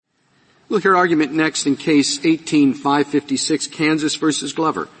We'll hear argument next in Case 18-556, Kansas versus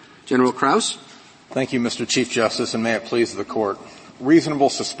Glover. General Kraus. Thank you, Mr. Chief Justice, and may it please the Court. Reasonable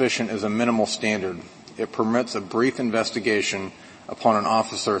suspicion is a minimal standard. It permits a brief investigation upon an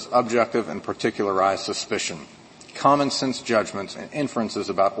officer's objective and particularized suspicion. Common sense judgments and inferences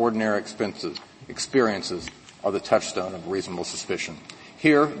about ordinary experiences are the touchstone of reasonable suspicion.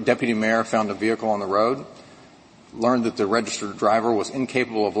 Here, Deputy Mayer found a vehicle on the road, learned that the registered driver was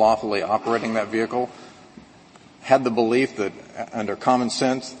incapable of lawfully operating that vehicle, had the belief that under common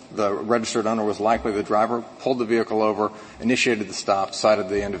sense the registered owner was likely the driver, pulled the vehicle over, initiated the stop, cited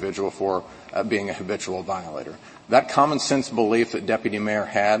the individual for being a habitual violator. That common sense belief that Deputy Mayer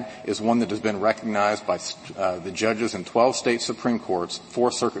had is one that has been recognized by the judges in 12 state Supreme Courts,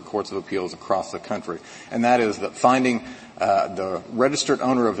 4 circuit courts of appeals across the country, and that is that finding the registered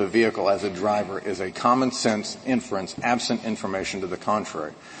owner of the vehicle as a driver is a common sense inference absent information to the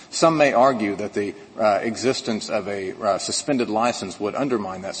contrary. Some may argue that the existence of a suspended license would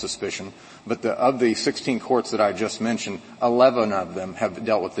undermine that suspicion, but of the 16 courts that I just mentioned, 11 of them have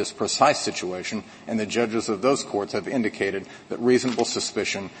dealt with this precise situation, and the judges of those courts have indicated that reasonable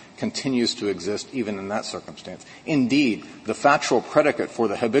suspicion continues to exist even in that circumstance. Indeed, the factual predicate for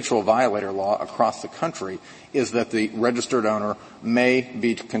the habitual violator law across the country is that the registered owner may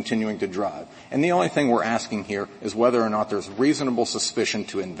be continuing to drive. And the only thing we're asking here is whether or not there's reasonable suspicion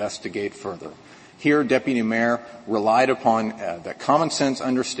to investigate further. Here, Deputy Mayer relied upon that common sense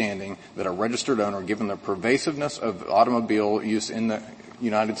understanding that a registered owner, given the pervasiveness of automobile use in the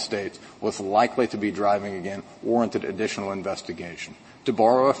United States, was likely to be driving again, warranted additional investigation. To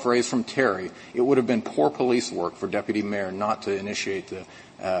borrow a phrase from Terry, it would have been poor police work for Deputy Mayer not to initiate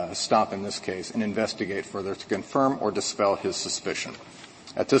the stop in this case and investigate further to confirm or dispel his suspicion.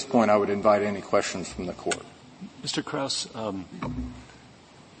 At this point, I would invite any questions from the Court. Mr. Kraus,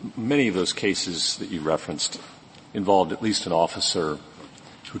 many of those cases that you referenced involved at least an officer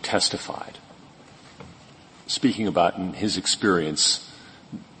who testified, speaking about, in his experience,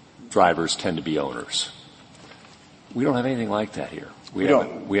 drivers tend to be owners. We don't have anything like that here.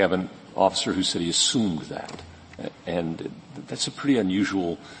 We have an officer who said he assumed that. And that's a pretty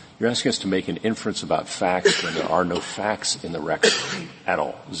unusual. You're asking us to make an inference about facts when there are no facts in the record at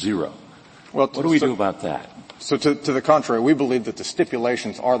all. Zero. Well, what do we do about that? So to the contrary, we believe that the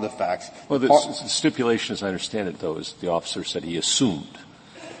stipulations are the facts. Well, the stipulation, as I understand it, though, is the officer said he assumed.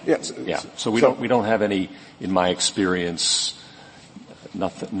 Yes. Yeah. So we don't have any, in my experience,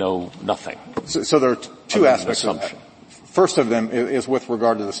 nothing. So there are two aspects of that. First of them is with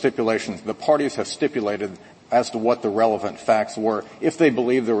regard to the stipulations. The parties have stipulated as to what the relevant facts were. If they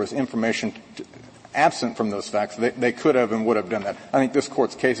believe there was information absent from those facts, they could have and would have done that. I think this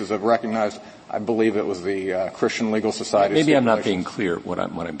Court's cases have recognized, I believe it was the Christian Legal Society. Maybe I'm not being clear what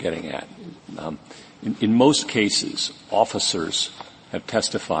I'm getting at. In most cases, officers have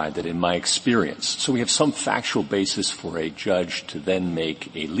testified that in my experience, so we have some factual basis for a judge to then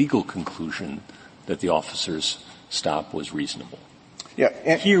make a legal conclusion that the officer's stop was reasonable.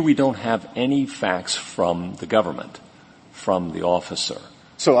 Yeah. Here we don't have any facts from the government, from the officer,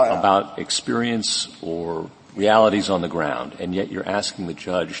 about experience or realities on the ground, and yet you're asking the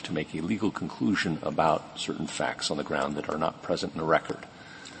judge to make a legal conclusion about certain facts on the ground that are not present in the record.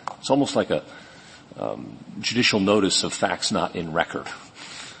 It's almost like a judicial notice of facts not in record.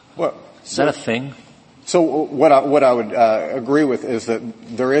 Well, is that a thing? So what I would agree with is that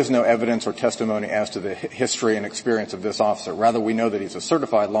there is no evidence or testimony as to the history and experience of this officer. Rather, we know that he's a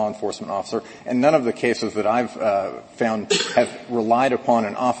certified law enforcement officer, and none of the cases that I've found have relied upon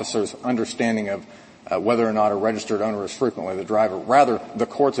an officer's understanding of whether or not a registered owner is frequently the driver. Rather, the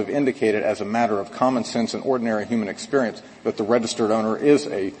courts have indicated as a matter of common sense and ordinary human experience that the registered owner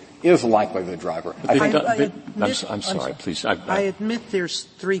is likely the driver. I'm sorry, please. I admit there's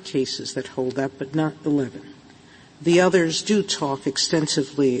 3 cases that hold that, but not 11. The others do talk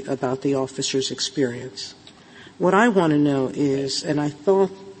extensively about the officer's experience. What I want to know is, and I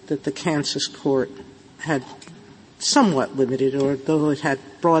thought that the Kansas court had somewhat limited, or though it had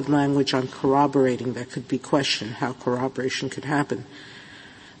broad language on corroborating, that could be questioned how corroboration could happen.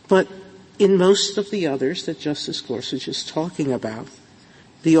 But in most of the others that Justice Gorsuch is talking about,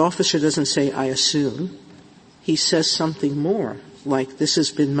 the officer doesn't say, I assume. He says something more, like, this has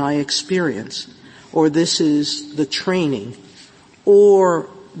been my experience, or this is the training,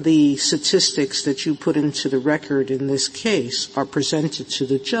 or the statistics that you put into the record in this case are presented to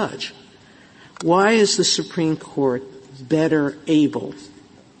the judge. Why is the Supreme Court better able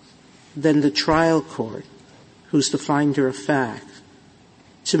than the trial court, who's the finder of fact,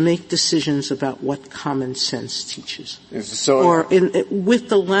 to make decisions about what common sense teaches? So, or with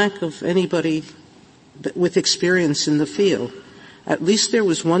the lack of anybody with experience in the field, at least there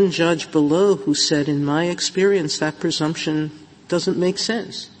was one judge below who said, in my experience, that presumption doesn't make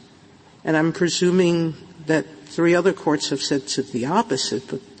sense. And I'm presuming that 3 other courts have said to the opposite,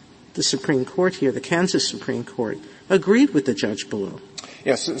 but the Supreme Court here, the Kansas Supreme Court, agreed with the judge below.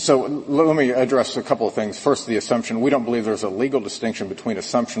 Yes, so let me address a couple of things. First, the assumption. We don't believe there's a legal distinction between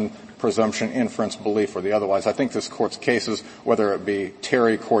assumption, presumption, inference, belief, or the otherwise. I think this Court's cases, whether it be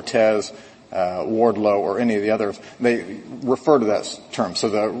Terry, Cortez, Wardlow, or any of the others, they refer to that term. So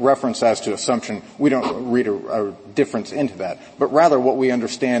the reference as to assumption, we don't read a difference into that. But rather what we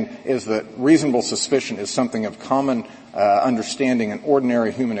understand is that reasonable suspicion is something of common understanding and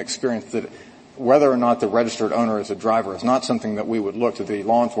ordinary human experience, that whether or not the registered owner is a driver is not something that we would look to the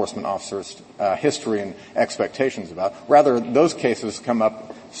law enforcement officer's history and expectations about. Rather, those cases come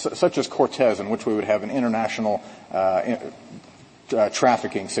up, such as Cortez, in which we would have an international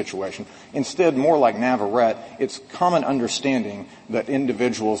trafficking situation. Instead, more like Navarrete, it's common understanding that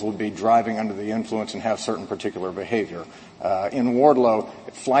individuals would be driving under the influence and have certain particular behavior. In Wardlow,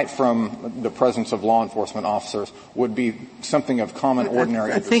 flight from the presence of law enforcement officers would be something of common,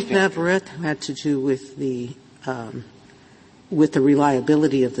 ordinary understanding. I think Navarrete had to do with the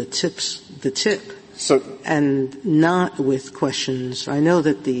reliability of the tip, and not with questions. I know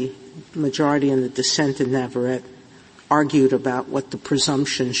that the majority and the dissent in Navarrete argued about what the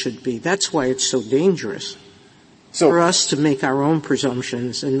presumption should be. That's why it's so dangerous for us to make our own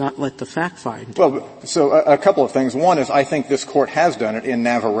presumptions and not let the fact find. Well, so a couple of things. One is I think this Court has done it in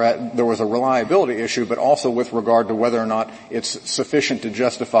Navarrete. There was a reliability issue, but also with regard to whether or not it's sufficient to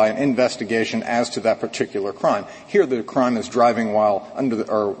justify an investigation as to that particular crime. Here the crime is driving while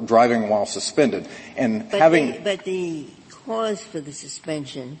driving while suspended. And But the cause for the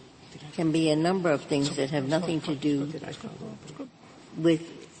suspension can be a number of things that have nothing to do with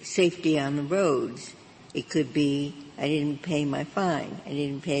safety on the roads. It could be, I didn't pay my fine, I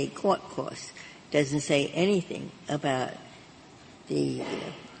didn't pay court costs. Doesn't say anything about the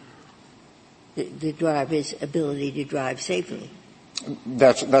driver's ability to drive safely.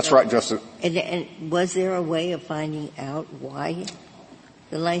 That's right, Justice. And was there a way of finding out why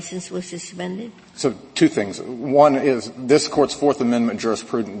the license was suspended? So 2 things. One is this Court's Fourth Amendment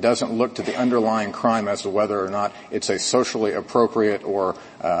jurisprudence doesn't look to the underlying crime as to whether or not it's a socially appropriate or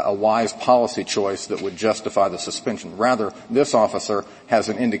a wise policy choice that would justify the suspension. Rather, this officer has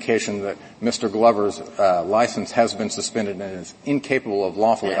an indication that Mr. Glover's license has been suspended and is incapable of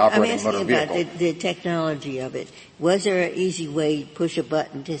lawfully operating a motor vehicle. I'm asking about the technology of it. Was there an easy way to push a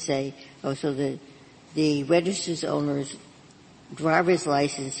button to say, so the registered owner's driver's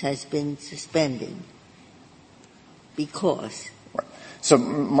license has been suspended because? Right.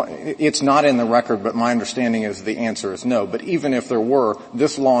 So it's not in the record, but my understanding is the answer is no. But even if there were,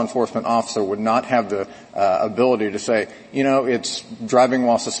 this law enforcement officer would not have the ability to say, it's driving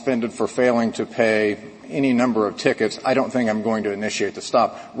while suspended for failing to pay any number of tickets. I don't think I'm going to initiate the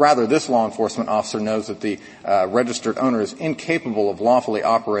stop. Rather, this law enforcement officer knows that the registered owner is incapable of lawfully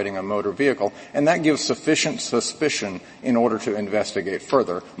operating a motor vehicle, and that gives sufficient suspicion in order to investigate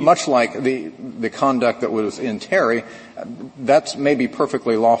further. Much like the conduct that was in Terry, that's maybe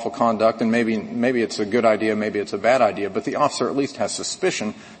perfectly lawful conduct, and maybe it's a good idea, maybe it's a bad idea, but the officer at least has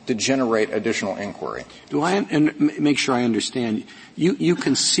suspicion to generate additional inquiry. And make sure I understand. You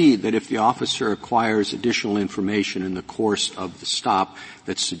concede that if the officer acquires additional information in the course of the stop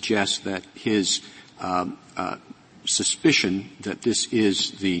that suggests that his suspicion that this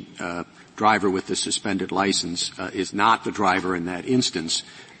is the driver with the suspended license is not the driver in that instance,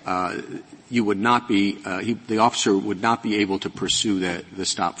 you would not be the officer would not be able to pursue the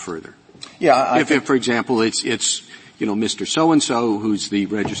stop further. Yeah, if for example it's Mr. So-and-so who's the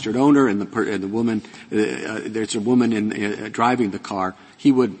registered owner and the woman, there's a woman in driving the car,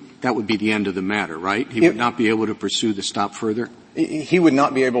 that would be the end of the matter, right? He would not be able to pursue the stop further? He would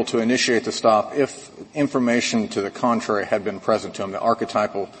not be able to initiate the stop if information to the contrary had been present to him. The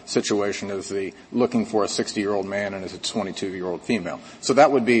archetypal situation is the looking for a 60-year-old man and is a 22-year-old female. So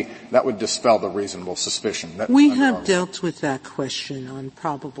that would dispel the reasonable suspicion. We have dealt with that question on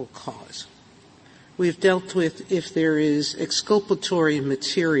probable cause. We've dealt with if there is exculpatory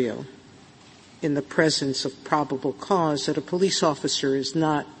material in the presence of probable cause that a police officer is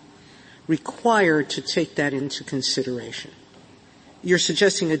not required to take that into consideration. You're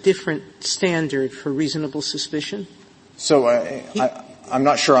suggesting a different standard for reasonable suspicion? So I'm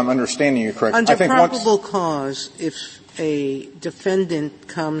not sure I'm understanding you correctly. Under probable cause, if a defendant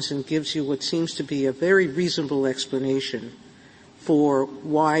comes and gives you what seems to be a very reasonable explanation for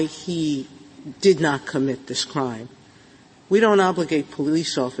why he did not commit this crime. We don't obligate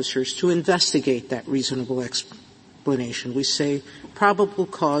police officers to investigate that reasonable explanation. We say probable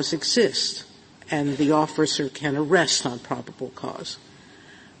cause exists, and the officer can arrest on probable cause.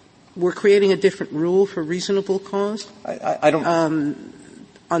 We're creating a different rule for reasonable cause? I don't.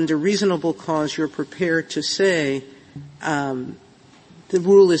 Under reasonable cause, you're prepared to say the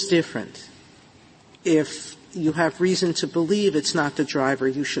rule is different. If you have reason to believe it's not the driver,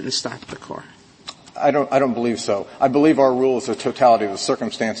 you shouldn't stop the car. I don't believe so. I believe our rule is a totality of the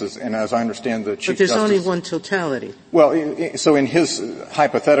circumstances, and as I understand the Chief Justice. But there's only one totality. Well, so in his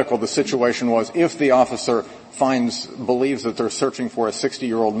hypothetical, the situation was if the officer believes that they're searching for a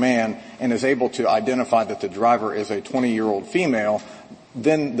 60-year-old man and is able to identify that the driver is a 20-year-old female,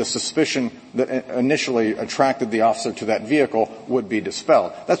 then the suspicion that initially attracted the officer to that vehicle would be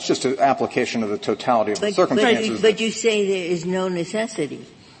dispelled. That's just an application of the totality of the circumstances. But you say there is no necessity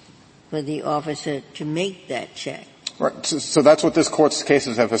for the officer to make that check. Right. So that's what this Court's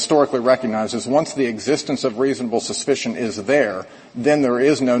cases have historically recognized, is once the existence of reasonable suspicion is there, then there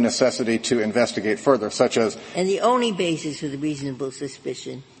is no necessity to investigate further, such as. And the only basis for the reasonable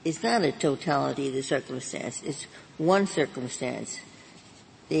suspicion is not a totality of the circumstance. It's one circumstance.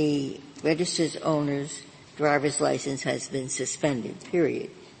 The registered owner's driver's license has been suspended, period.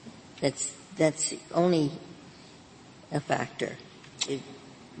 That's only a factor.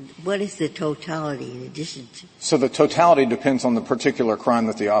 What is the totality in addition to? So the totality depends on the particular crime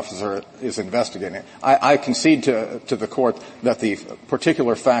that the officer is investigating. I concede to the Court that the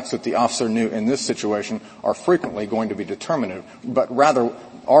particular facts that the officer knew in this situation are frequently going to be determinative, but rather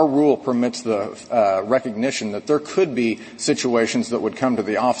our rule permits the recognition that there could be situations that would come to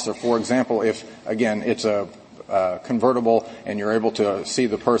the officer. For example, if, again, it's a convertible and you're able to see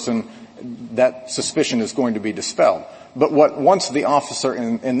the person, that suspicion is going to be dispelled. But once the officer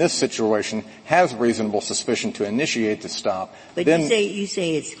in this situation has reasonable suspicion to initiate the stop, but then you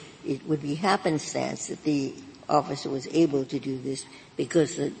say it would be happenstance that the officer was able to do this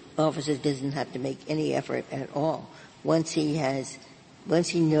because the officer doesn't have to make any effort at all. Once he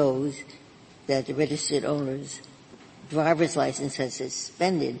knows that the registered owner's driver's license has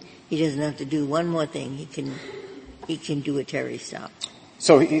suspended, he doesn't have to do one more thing. He can do a Terry stop.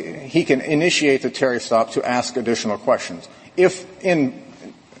 So he can initiate the Terry stop to ask additional questions. If in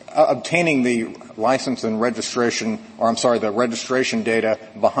obtaining the license and registration, the registration data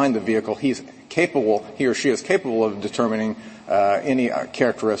behind the vehicle, he or she is capable of determining any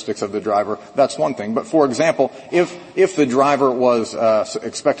characteristics of the driver, that's one thing. But for example, if the driver was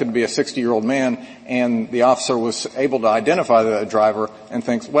expected to be a 60-year-old man and the officer was able to identify the driver and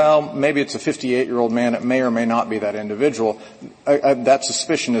thinks, well, maybe it's a 58-year-old man, it may or may not be that individual, that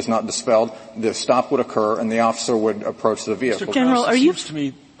suspicion is not dispelled. The stop would occur and the officer would approach the vehicle. Mr. General,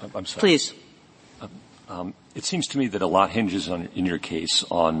 I'm sorry. Please. It seems to me that a lot hinges in your case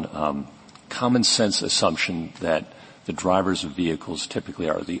on common sense assumption that the drivers of vehicles typically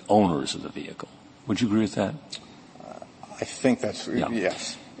are the owners of the vehicle. Would you agree with that? I think that's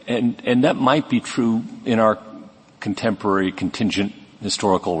yes. And that might be true in our contemporary contingent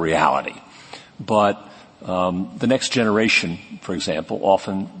historical reality. But the next generation, for example,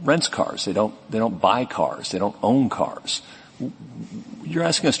 often rents cars. They don't buy cars. They don't own cars. You're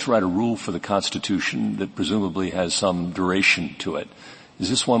asking us to write a rule for the Constitution that presumably has some duration to it. Is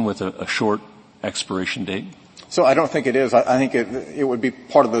this one with a short expiration date? So I don't think it is. I think it would be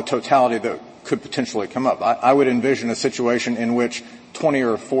part of the totality that could potentially come up. I would envision a situation in which 20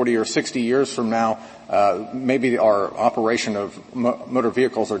 or 40 or 60 years from now, maybe our operation of motor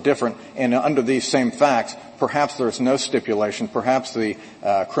vehicles are different, and under these same facts, perhaps there's no stipulation. Perhaps the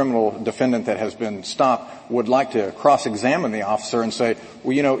criminal defendant that has been stopped would like to cross-examine the officer and say,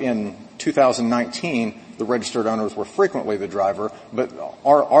 well, in 2019, the registered owners were frequently the driver, but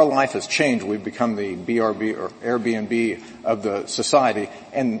our life has changed. We've become the BRB or Airbnb of the society,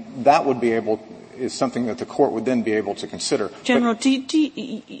 and that is something that the court would then be able to consider. General, do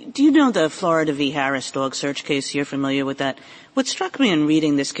you know the Florida v. Harris dog search case? You're familiar with that? What struck me in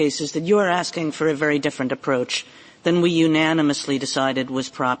reading this case is that you're asking for a very different approach than we unanimously decided was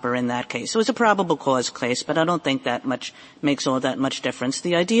proper in that case. It was a probable cause case, but I don't think that makes all that much difference.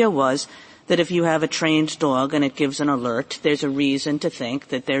 The idea was that if you have a trained dog and it gives an alert, there's a reason to think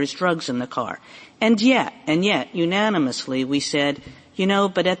that there's drugs in the car. And yet, unanimously we said,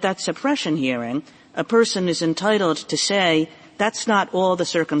 but at that suppression hearing, a person is entitled to say, that's not all the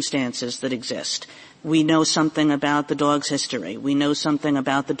circumstances that exist. We know something about the dog's history. We know something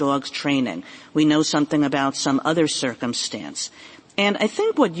about the dog's training. We know something about some other circumstance. And I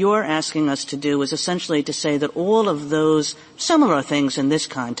think what you're asking us to do is essentially to say that all of those similar things in this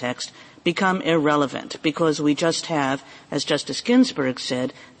context become irrelevant because we just have, as Justice Ginsburg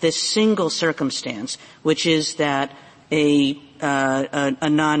said, this single circumstance, which is that a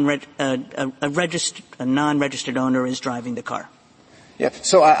non-registered owner is driving the car. Yeah.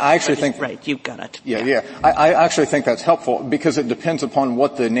 So I actually think right. You've got it. Yeah. I actually think that's helpful because it depends upon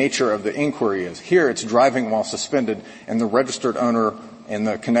what the nature of the inquiry is. Here, it's driving while suspended, and the registered owner and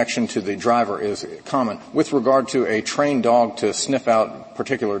the connection to the driver is common. With regard to a trained dog to sniff out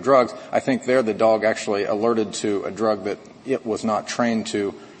particular drugs, I think there the dog actually alerted to a drug that it was not trained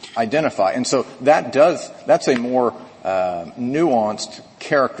to identify, and so that's a more nuanced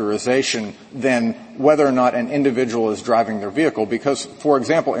characterization than whether or not an individual is driving their vehicle. Because, for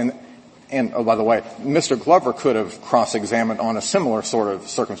example, and oh, by the way, Mr. Glover could have cross-examined on a similar sort of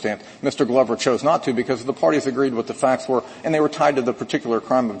circumstance. Mr. Glover chose not to because the parties agreed what the facts were, and they were tied to the particular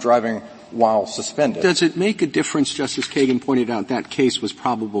crime of driving while suspended. Does it make a difference, Justice Kagan pointed out, that case was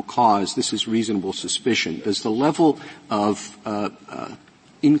probable cause, this is reasonable suspicion. Does the level of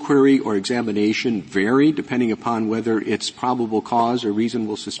inquiry or examination vary depending upon whether it's probable cause or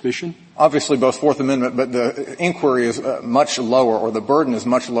reasonable suspicion? Obviously, both Fourth Amendment, but the inquiry is much lower, or the burden is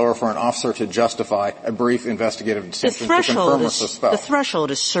much lower for an officer to justify a brief investigative detention to confirm or suspect. The threshold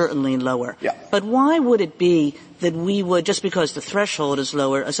is certainly lower. Yeah. But why would it be that we would, just because the threshold is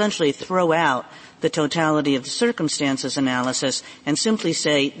lower, essentially throw out the totality of the circumstances analysis and simply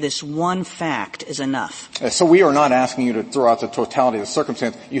say this one fact is enough? So we are not asking you to throw out the totality of the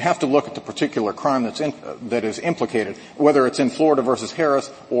circumstance. You have to look at the particular crime that is implicated, whether it's in Florida versus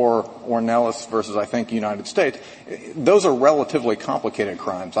Harris or Nellis versus, I think, United States. Those are relatively complicated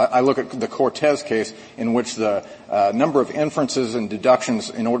crimes. I look at the Cortez case in which the number of inferences and deductions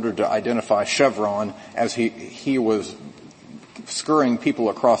in order to identify Chevron as he was scurrying people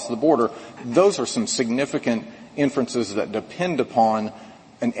across the border. Those are some significant inferences that depend upon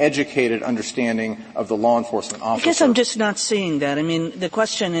an educated understanding of the law enforcement officer. I guess I'm just not seeing that. I mean, the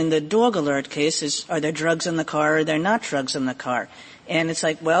question in the dog alert case is, are there drugs in the car or are there not drugs in the car? And it's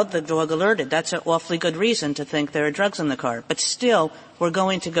like, well, the dog alerted. That's an awfully good reason to think there are drugs in the car. But still, we're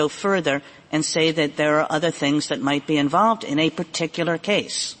going to go further and say that there are other things that might be involved in a particular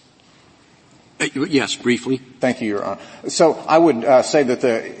case. Yes, briefly. Thank you, Your Honor. So I would say that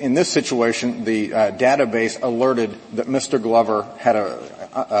in this situation, the database alerted that Mr. Glover had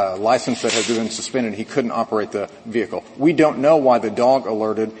a license that had been suspended. He couldn't operate the vehicle. We don't know why the dog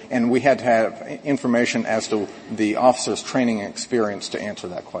alerted, and we had to have information as to the officer's training and experience to answer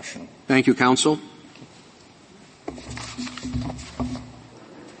that question. Thank you, counsel.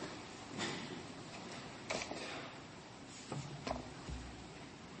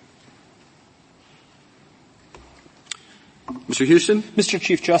 Mr. Houston. Mr.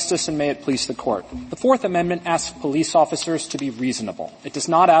 Chief Justice, and may it please the Court. The Fourth Amendment asks police officers to be reasonable. It does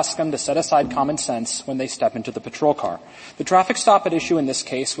not ask them to set aside common sense when they step into the patrol car. The traffic stop at issue in this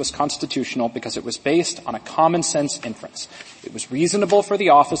case was constitutional because it was based on a common sense inference. It was reasonable for the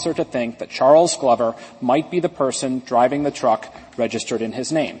officer to think that Charles Glover might be the person driving the truck registered in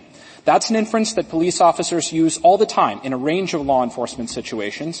his name. That's an inference that police officers use all the time in a range of law enforcement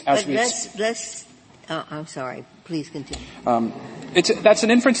situations. I'm sorry. Please continue. That's an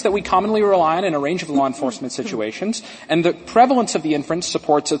inference that we commonly rely on in a range of law enforcement situations, and the prevalence of the inference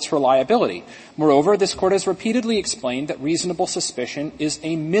supports its reliability. Moreover, this Court has repeatedly explained that reasonable suspicion is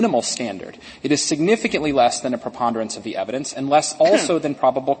a minimal standard. It is significantly less than a preponderance of the evidence and less also than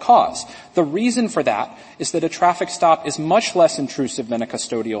probable cause. The reason for that is that a traffic stop is much less intrusive than a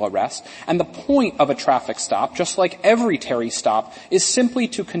custodial arrest, and the point of a traffic stop, just like every Terry stop, is simply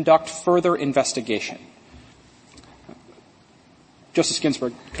to conduct further investigation. Justice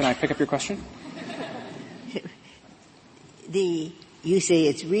Ginsburg, can I pick up your question? You say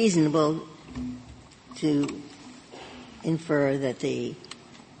it's reasonable to infer that the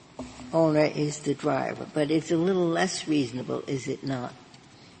owner is the driver, but it's a little less reasonable, is it not,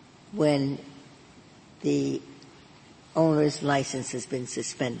 when the owner's license has been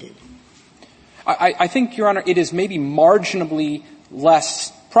suspended? I think, Your Honor, it is maybe marginally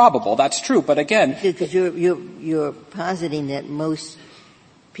less probable. That's true, but again, because you're positing that most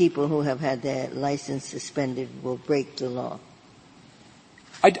people who have had their license suspended will break the law.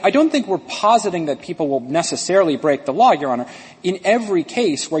 I don't think we're positing that people will necessarily break the law, Your Honor. In every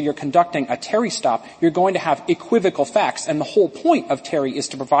case where you're conducting a Terry stop, you're going to have equivocal facts, and the whole point of Terry is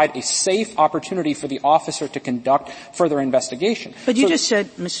to provide a safe opportunity for the officer to conduct further investigation. But you just said,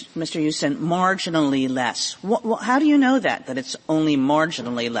 Mr. Houston, marginally less. How do you know that it's only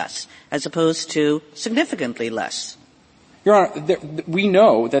marginally less, as opposed to significantly less? Your Honor, we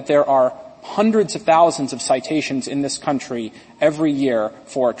know that there are hundreds of thousands of citations in this country every year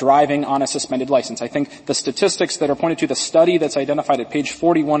for driving on a suspended license. I think the statistics that are pointed to, the study that's identified at page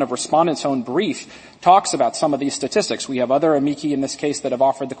 41 of Respondent's own brief, talks about some of these statistics. We have other amici in this case that have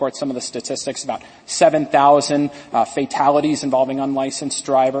offered the Court some of the statistics about 7,000 fatalities involving unlicensed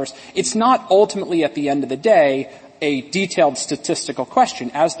drivers. It's not ultimately, at the end of the day, a detailed statistical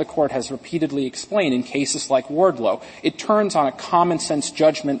question. As the Court has repeatedly explained in cases like Wardlow, it turns on a common sense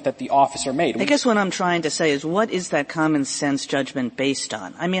judgment that the officer made. I guess what I'm trying to say is, what is that common sense judgment based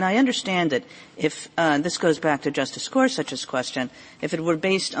on? I mean, I understand that if this goes back to Justice Gorsuch's question, if it were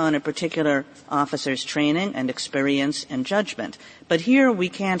based on a particular officer's training and experience and judgment. But here we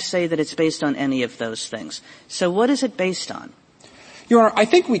can't say that it's based on any of those things. So what is it based on? Your Honor,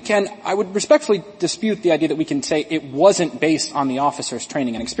 I would respectfully dispute the idea that we can say it wasn't based on the officer's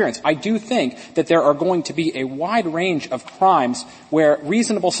training and experience. I do think that there are going to be a wide range of crimes where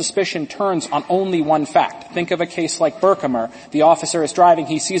reasonable suspicion turns on only one fact. Think of a case like Berkemer. The officer is driving,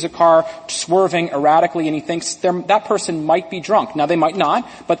 he sees a car swerving erratically, and he thinks that person might be drunk. Now, they might not,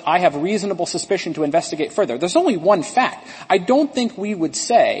 but I have reasonable suspicion to investigate further. There's only one fact. I don't think we would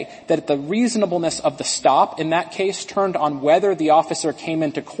say that the reasonableness of the stop in that case turned on whether the officer came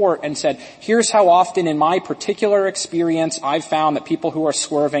into court and said, here's how often in my particular experience I've found that people who are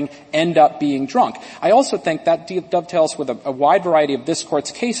swerving end up being drunk. I also think that dovetails with a wide variety of this Court's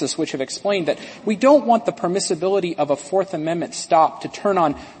cases which have explained that we don't want the permissibility of a Fourth Amendment stop to turn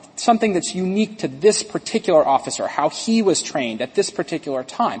on something that's unique to this particular officer, how he was trained at this particular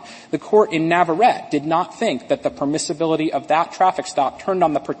time. The Court in Navarrete did not think that the permissibility of that traffic stop turned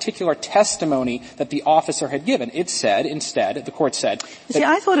on the particular testimony that the officer had given. It said, instead, the Court said... See,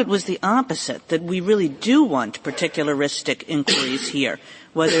 I thought it was the opposite, that we really do want particularistic inquiries here,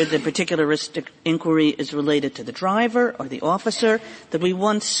 whether the particularistic inquiry is related to the driver or the officer, that we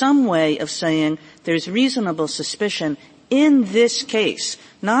want some way of saying there's reasonable suspicion in this case,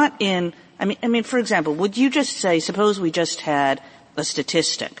 not in, I mean, for example, would you just say, suppose we just had a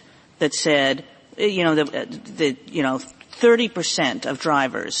statistic that said, 30% of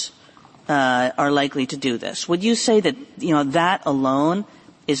drivers, are likely to do this. Would you say that, that alone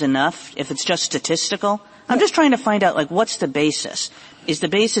is enough if it's just statistical? I'm just trying to find out, what's the basis? Is the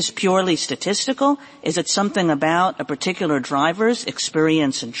basis purely statistical? Is it something about a particular driver's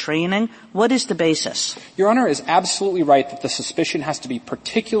experience and training? What is the basis? Your Honor is absolutely right that the suspicion has to be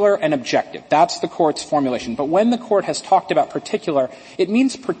particular and objective. That's the Court's formulation. But when the Court has talked about particular, it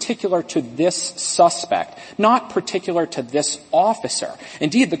means particular to this suspect, not particular to this officer.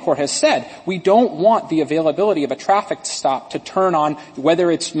 Indeed, the Court has said we don't want the availability of a traffic stop to turn on whether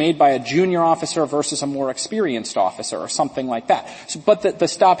it's made by a junior officer versus a more experienced officer or something like that. But the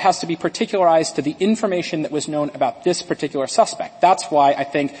stop has to be particularized to the information that was known about this particular suspect. That's why I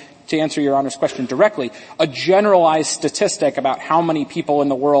think, to answer Your Honor's question directly, a generalized statistic about how many people in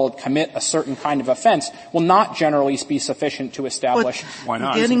the world commit a certain kind of offense will not generally be sufficient to establish. Why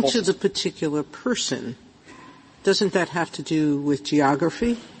not? Getting to the particular person, doesn't that have to do with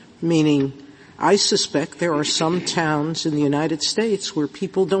geography? Meaning, I suspect there are some towns in the United States where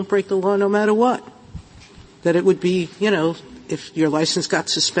people don't break the law no matter what. That it would be, if your license got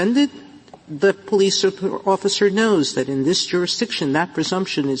suspended, the police officer knows that in this jurisdiction that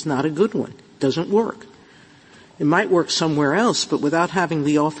presumption is not a good one. It doesn't work. It might work somewhere else, but without having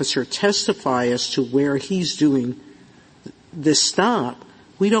the officer testify as to where he's doing this stop,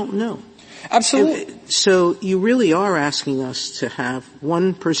 we don't know. Absolutely. So you really are asking us to have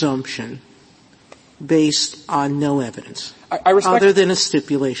one presumption based on no evidence. Other than a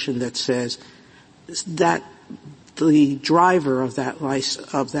stipulation that says that the driver of that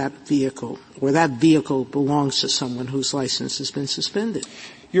vehicle, or that vehicle belongs to someone whose license has been suspended.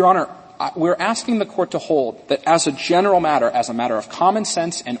 Your Honor, we're asking the Court to hold that as a general matter, as a matter of common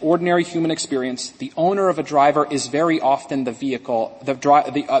sense and ordinary human experience, the owner of a driver is very often the vehicle,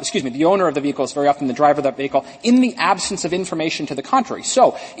 the owner of the vehicle is very often the driver of that vehicle in the absence of information to the contrary.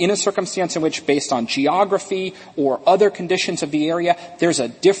 So, in a circumstance in which, based on geography or other conditions of the area, there's a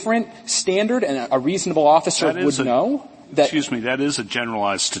different standard and a reasonable officer would know that. That is a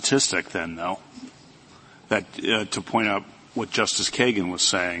generalized statistic then, though. That, to point out what Justice Kagan was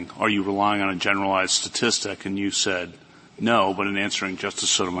saying, are you relying on a generalized statistic? And you said no, but in answering Justice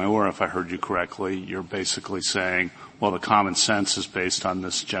Sotomayor, if I heard you correctly, you're basically saying, well, the common sense is based on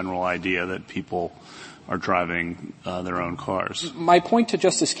this general idea that people are driving their own cars. My point to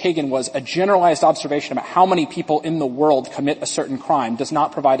Justice Kagan was a generalized observation about how many people in the world commit a certain crime does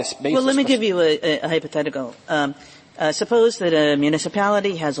not provide a basis. Well, let me give you a hypothetical. Suppose that a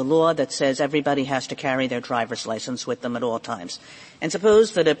municipality has a law that says everybody has to carry their driver's license with them at all times. And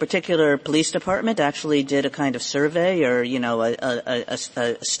suppose that a particular police department actually did a kind of survey or,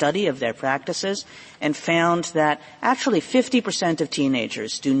 a study of their practices and found that actually 50% of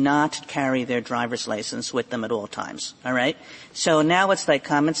teenagers do not carry their driver's license with them at all times. All right? So now it's like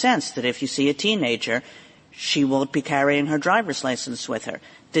common sense that if you see a teenager, she won't be carrying her driver's license with her.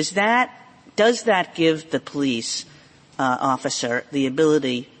 Does that give the police officer the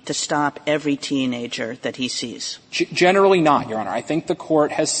ability to stop every teenager that he sees? Generally not, Your Honor. I think the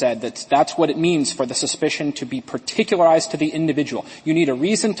court has said that that's what it means for the suspicion to be particularized to the individual. You need a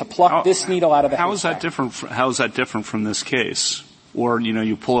reason to pluck this needle out of the haystack. How is that different from this case? Or,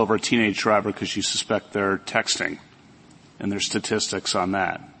 you pull over a teenage driver because you suspect they're texting, and there's statistics on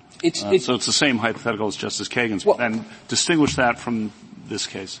that. So it's the same hypothetical as Justice Kagan's, but then distinguish that from this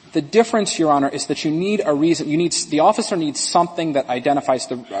case. The difference, Your Honor, is that you need a reason. The officer needs something that identifies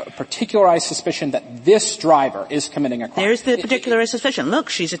the particularized suspicion that this driver is committing a crime. There's the particularized suspicion. Look,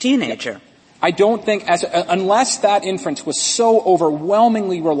 she's a teenager. I don't think, unless that inference was so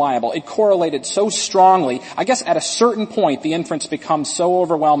overwhelmingly reliable, it correlated so strongly, I guess at a certain point the inference becomes so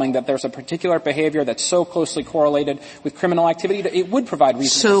overwhelming that there's a particular behavior that's so closely correlated with criminal activity that it would provide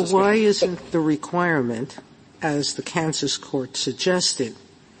reasonable suspicion. So why isn't the requirement, as the Kansas court suggested,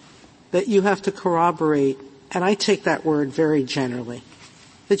 that you have to corroborate, and I take that word very generally,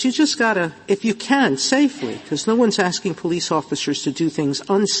 that you just gotta, if you can, safely, because no one's asking police officers to do things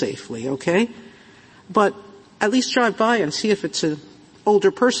unsafely, okay? But at least drive by and see if it's an older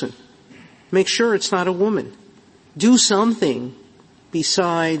person. Make sure it's not a woman. Do something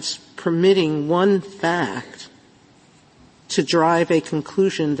besides permitting one fact to drive a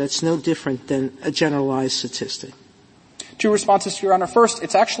conclusion that's no different than a generalized statistic. Two responses, Your Honor. First,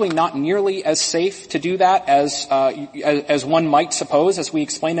 it's actually not nearly as safe to do that as one might suppose. As we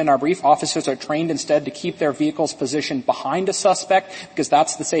explained in our brief, officers are trained instead to keep their vehicles positioned behind a suspect because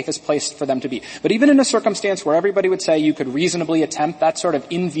that's the safest place for them to be. But even in a circumstance where everybody would say you could reasonably attempt that sort of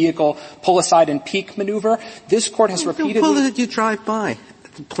in-vehicle pull-aside and peek maneuver, this court has repeatedly— Pull it, you drive by.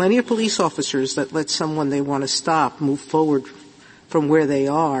 Plenty of police officers that let someone they want to stop move forward from where they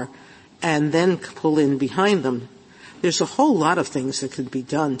are and then pull in behind them. There's a whole lot of things that could be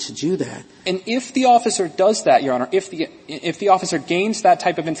done to do that. And if the officer does that, Your Honor, if the officer gains that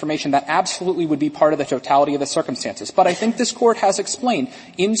type of information, that absolutely would be part of the totality of the circumstances. But I think this court has explained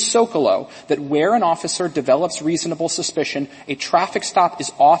in Socolow that where an officer develops reasonable suspicion, a traffic stop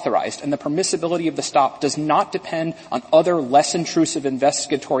is authorized, and the permissibility of the stop does not depend on other less intrusive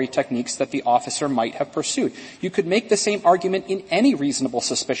investigatory techniques that the officer might have pursued. You could make the same argument in any reasonable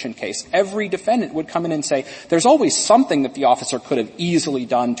suspicion case. Every defendant would come in and say, there's always something that the officer could have easily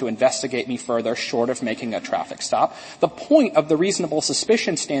done to investigate me further short of making a traffic stop. The point of the reasonable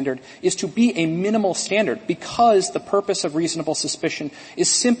suspicion standard is to be a minimal standard because the purpose of reasonable suspicion is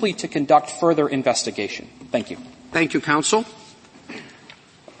simply to conduct further investigation. Thank you. Thank you, counsel.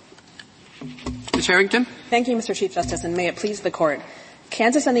 Ms. Harrington? Thank you, Mr. Chief Justice, and may it please the Court.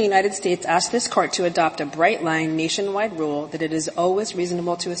 Kansas and the United States asked this Court to adopt a bright-line nationwide rule that it is always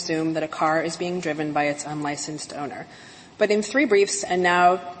reasonable to assume that a car is being driven by its unlicensed owner. But in 3 briefs and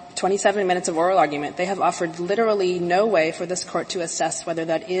now 27 minutes of oral argument, they have offered literally no way for this Court to assess whether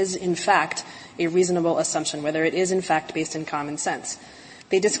that is, in fact, a reasonable assumption, whether it is, in fact, based in common sense.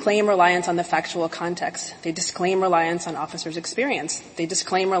 They disclaim reliance on the factual context. They disclaim reliance on officers' experience. They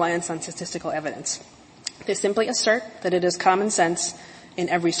disclaim reliance on statistical evidence. They simply assert that it is common sense in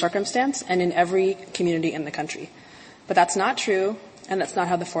every circumstance and in every community in the country. But that's not true, and that's not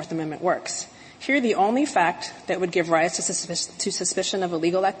how the Fourth Amendment works. Here, the only fact that would give rise to suspicion of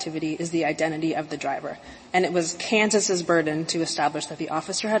illegal activity is the identity of the driver. And it was Kansas's burden to establish that the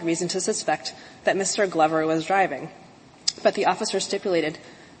officer had reason to suspect that Mr. Glover was driving. But the officer stipulated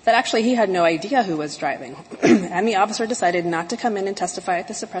that actually he had no idea who was driving. And the officer decided not to come in and testify at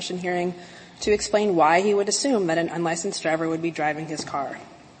the suppression hearing to explain why he would assume that an unlicensed driver would be driving his car.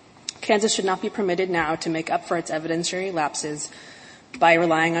 Kansas should not be permitted now to make up for its evidentiary lapses by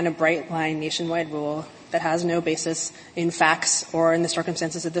relying on a bright-line nationwide rule that has no basis in facts or in the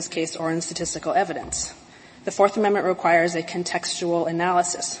circumstances of this case or in statistical evidence. The Fourth Amendment requires a contextual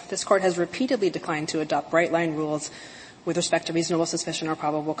analysis. This Court has repeatedly declined to adopt bright-line rules with respect to reasonable suspicion or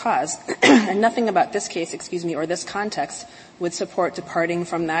probable cause. And nothing about this case, or this context would support departing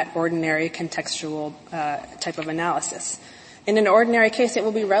from that ordinary contextual type of analysis. In an ordinary case, it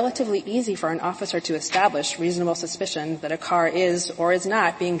will be relatively easy for an officer to establish reasonable suspicion that a car is or is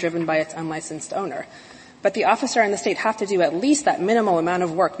not being driven by its unlicensed owner. But the officer and the state have to do at least that minimal amount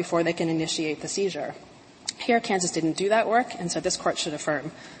of work before they can initiate the seizure. Here, Kansas didn't do that work, and so this court should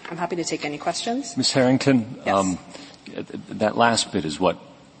affirm. I'm happy to take any questions. Ms. Harrington, Yes. That last bit is what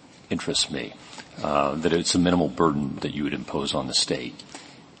interests me, that it's a minimal burden that you would impose on the state.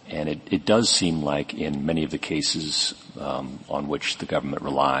 And it does seem like in many of the cases on which the government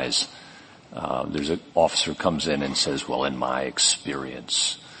relies, there's an officer who comes in and says, well, in my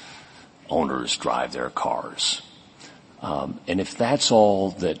experience, owners drive their cars. And if that's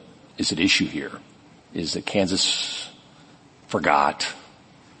all that is at issue here, is that Kansas forgot,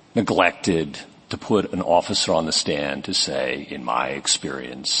 neglected to put an officer on the stand to say, in my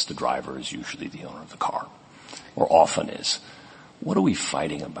experience, the driver is usually the owner of the car, or often is. What are we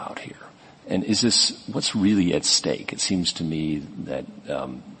fighting about here? And is this, what's really at stake? It seems to me that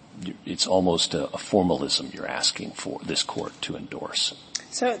it's almost a formalism you're asking for this court to endorse.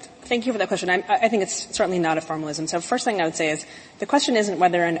 So thank you for that question. I think it's certainly not a formalism. So first thing I would say is the question isn't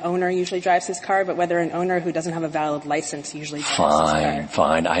whether an owner usually drives his car, but whether an owner who doesn't have a valid license usually drives his car.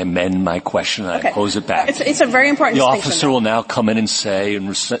 Fine. I amend my question and I pose it back. It's a very important distinction. The officer will now come in and say and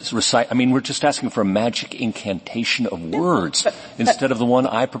recite. I mean, we're just asking for a magic incantation of words. Instead of the one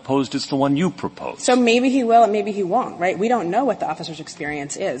I proposed, it's the one you proposed. So maybe he will and maybe he won't, right? We don't know what the officer's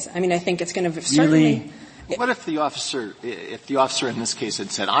experience is. I mean, I think it's going to certainly... Really? What if the officer in this case had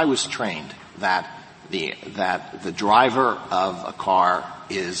said, I was trained that the driver of a car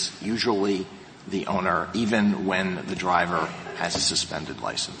is usually the owner, even when the driver has a suspended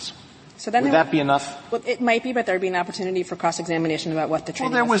license? So then would that be enough? Well, it might be, but there would be an opportunity for cross-examination about what the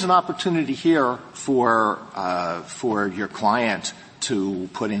training Well, there was an opportunity here for your client to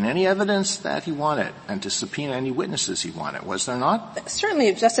put in any evidence that he wanted and to subpoena any witnesses he wanted. Was there not?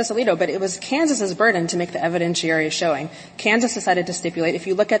 Certainly, Justice Alito, but it was Kansas's burden to make the evidentiary showing. Kansas decided to stipulate. If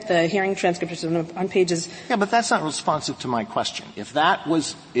you look at the hearing transcripts on pages... Yeah, but that's not responsive to my question. If that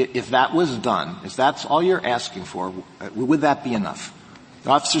was done, if that's all you're asking for, would that be enough? The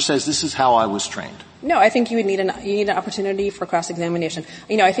officer says, this is how I was trained. No, I think you need an opportunity for cross-examination.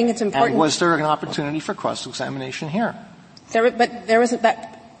 I think it's important... And was there an opportunity for cross-examination here? But there wasn't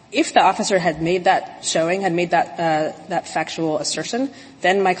that. If the officer had made that showing, had made that factual assertion,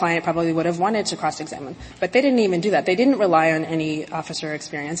 then my client probably would have wanted to cross-examine. But they didn't even do that. They didn't rely on any officer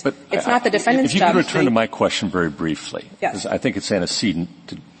experience. But it's not the defendant's job. If you could return to my question very briefly, yes. Because I think it's antecedent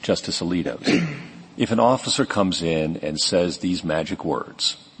to Justice Alito's. If an officer comes in and says these magic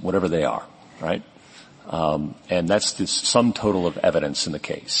words, whatever they are, right? And that's the sum total of evidence in the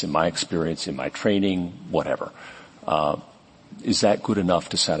case, in my experience, in my training, whatever. Is that good enough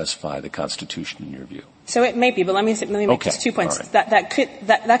to satisfy the Constitution in your view? So it may be, but let me make just 2 points. Right.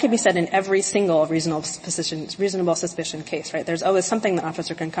 That could be said in every single reasonable suspicion case, right? There's always something the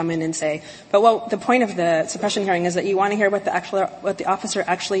officer can come in and say. But the point of the suppression hearing is that you want to hear what the officer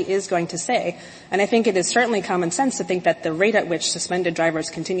actually is going to say. And I think it is certainly common sense to think that the rate at which suspended drivers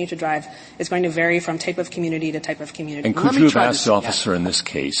continue to drive is going to vary from type of community to type of community. And could you have asked the officer in this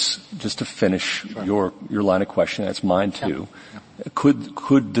case, just to finish your line of questioning, that's mine too,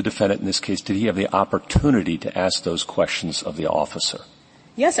 could the defendant in this case, did he have the opportunity to ask those questions of the officer?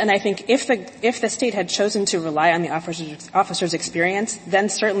 Yes, and I think if the state had chosen to rely on the officer's experience, then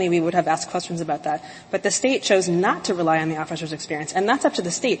certainly we would have asked questions about that. But the state chose not to rely on the officer's experience, and that's up to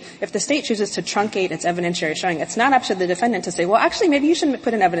the state. If the state chooses to truncate its evidentiary showing, it's not up to the defendant to say, well, actually, maybe you shouldn't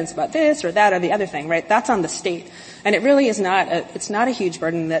put in evidence about this or that or the other thing, right? That's on the state. And it really is it's not a huge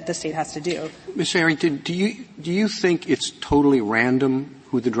burden that the state has to do. Ms. Harrington, do you think it's totally random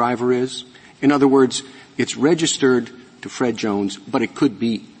who the driver is? In other words, it's registered to Fred Jones, but it could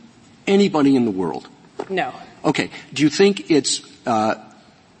be anybody in the world. No. Okay. Do you think it's the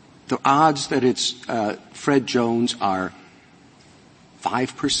odds that it's Fred Jones are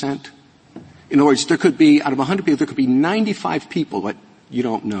 5%? In other words, there could be, out of 100 people, there could be 95 people that you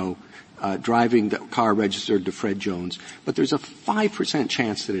don't know driving the car registered to Fred Jones, but there's a 5%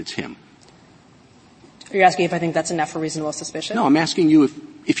 chance that it's him. Are you asking if I think that's enough for reasonable suspicion? No, I'm asking you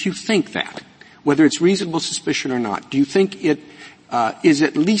if you think that. Whether it's reasonable suspicion or not, do you think it is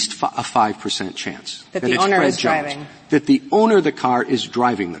at least a 5% chance that the owner is driving? That the owner of the car is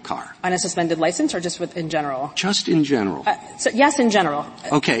driving the car. On a suspended license or just in general? Just in general. So yes, in general.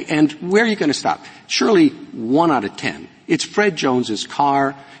 Okay, and where are you going to stop? Surely 1 out of 10. It's Fred Jones's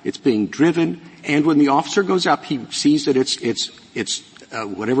car, it's being driven, and when the officer goes up, he sees that it's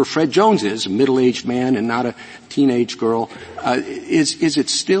whatever Fred Jones is, a middle-aged man and not a teenage girl, is it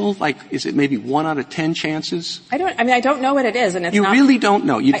still is it maybe 1 out of 10 chances? I don't know what it is, and it's You really don't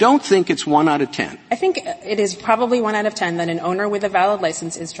know. You don't think it's 1 out of 10. I think it is probably 1 out of 10 that an owner with a valid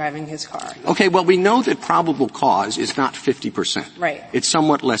license is driving his car. Okay, well, we know that probable cause is not 50%. Right. It's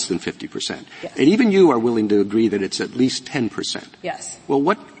somewhat less than 50%. Yes. And even you are willing to agree that it's at least 10%. Yes. Well,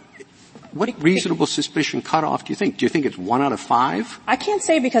 what reasonable suspicion cutoff do you think? Do you think it's 1 out of 5? I can't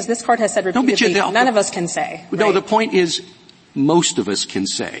say because this court has said repeatedly none of us can say. No, right? the point is most of us can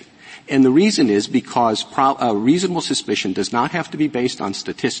say. And the reason is because reasonable suspicion does not have to be based on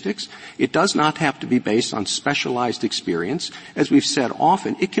statistics. It does not have to be based on specialized experience. As we've said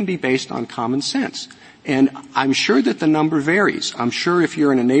often, it can be based on common sense. And I'm sure that the number varies. I'm sure if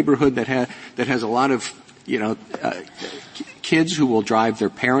you're in a neighborhood that has a lot of, kids who will drive their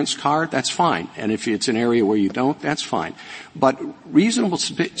parents' car, that's fine. And if it's an area where you don't, that's fine. But reasonable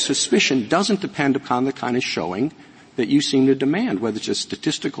suspicion doesn't depend upon the kind of showing that you seem to demand, whether it's a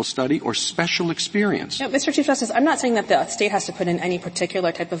statistical study or special experience. No, Mr. Chief Justice, I'm not saying that the state has to put in any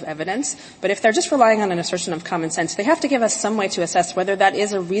particular type of evidence, but if they're just relying on an assertion of common sense, they have to give us some way to assess whether that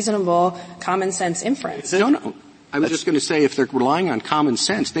is a reasonable common sense inference. No. I was just going to say, if they're relying on common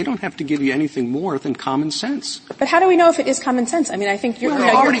sense, they don't have to give you anything more than common sense. But how do we know if it is common sense? I mean, I think you're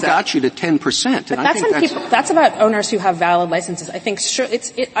already got you to 10%. But that's about owners who have valid licenses. I think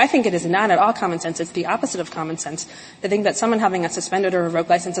I think it is not at all common sense. It's the opposite of common sense. I think that someone having a suspended or revoked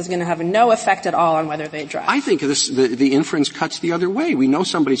license is going to have no effect at all on whether they drive. I think the inference cuts the other way. We know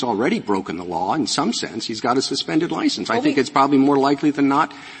somebody's already broken the law in some sense. He's got a suspended license. I think it's probably more likely than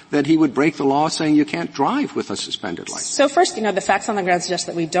not that he would break the law saying you can't drive with a suspended license. So first, the facts on the ground suggest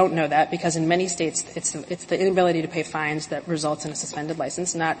that we don't know that because in many states it's the inability to pay fines that results in a suspended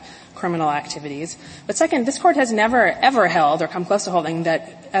license, not criminal activities. But second, this court has never ever held or come close to holding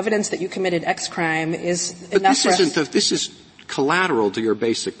that evidence that you committed X crime is enough for us. This is collateral to your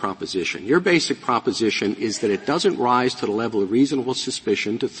basic proposition. Your basic proposition is that it doesn't rise to the level of reasonable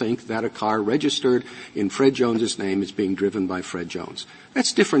suspicion to think that a car registered in Fred Jones's name is being driven by Fred Jones.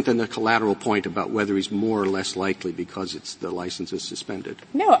 That's different than the collateral point about whether he's more or less likely because the license is suspended.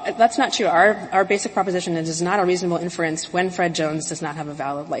 No, that's not true. Our basic proposition is it's not a reasonable inference when Fred Jones does not have a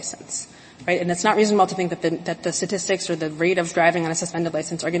valid license. Right? And it's not reasonable to think that the statistics or the rate of driving on a suspended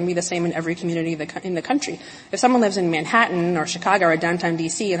license are going to be the same in every community in the country. If someone lives in Manhattan or Chicago or downtown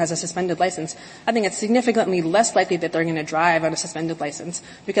D.C. and has a suspended license, I think it's significantly less likely that they're going to drive on a suspended license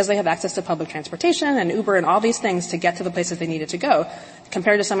because they have access to public transportation and Uber and all these things to get to the places they needed to go,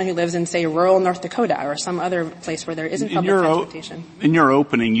 compared to someone who lives in, say, rural North Dakota or some other place where there isn't public transportation. In your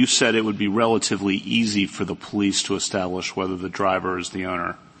opening, you said it would be relatively easy for the police to establish whether the driver is the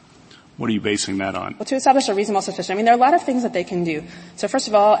owner. What are you basing that on? Well, to establish a reasonable suspicion, there are a lot of things that they can do. So first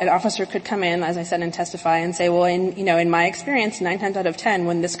of all, an officer could come in, as I said, and testify and say, well, in my experience, 9 times out of 10,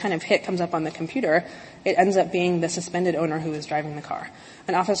 when this kind of hit comes up on the computer, it ends up being the suspended owner who is driving the car.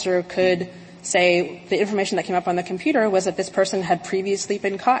 An officer could say the information that came up on the computer was that this person had previously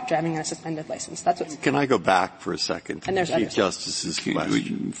been caught driving on a suspended license. Can I go back for a second to the Chief Justice's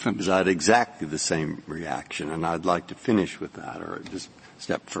question? Because I had exactly the same reaction, and I'd like to finish with that or just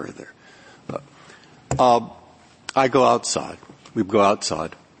step further. I go outside. We go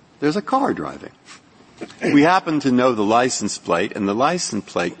outside. There's a car driving. We happen to know the license plate, and the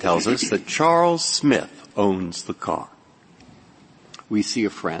license plate tells us that Charles Smith owns the car. We see a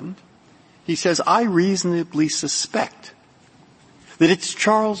friend. He says, I reasonably suspect that it's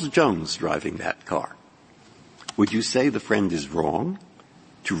Charles Jones driving that car. Would you say the friend is wrong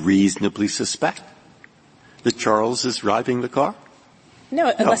to reasonably suspect that Charles is driving the car? No,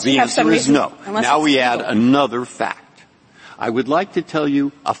 unless the you have some answer is reason. no. Now we add another fact. I would like to tell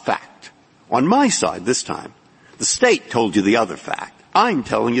you a fact. On my side this time, the state told you the other fact. I'm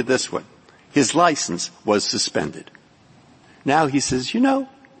telling you this one. His license was suspended. Now he says,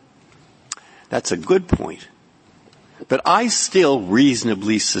 that's a good point. But I still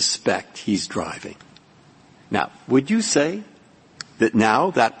reasonably suspect he's driving. Now, would you say that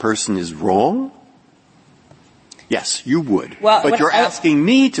now that person is wrong? Yes, you would. Well, but you're asking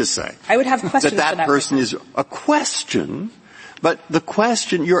me to say I would have questions that person is a question, but the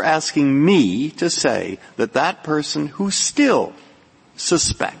question you're asking me to say that person who still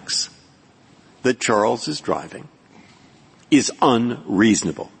suspects that Charles is driving is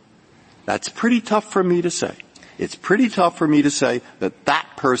unreasonable. That's pretty tough for me to say. It's pretty tough for me to say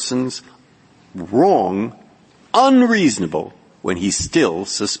that person's wrong, unreasonable, when he still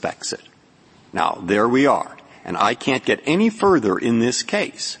suspects it. Now, there we are. And I can't get any further in this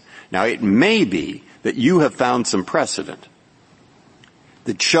case. Now, it may be that you have found some precedent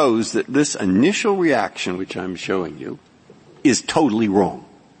that shows that this initial reaction, which I'm showing you, is totally wrong.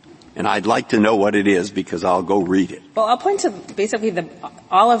 And I'd like to know what it is because I'll go read it. Well, I'll point to basically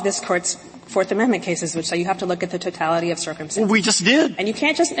all of this Court's Fourth Amendment cases, which say you have to look at the totality of circumstances. Well, we just did. And you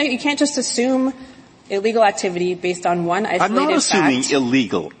can't just assume illegal activity based on one isolated fact. I'm not assuming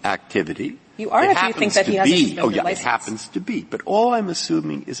illegal activity. You are if you think that he has a suspended license. It happens to be. But all I'm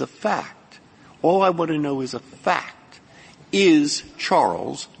assuming is a fact. All I want to know is a fact. Is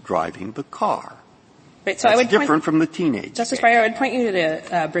Charles driving the car? Right, so That's different from the teenage. Justice Breyer, I would point you to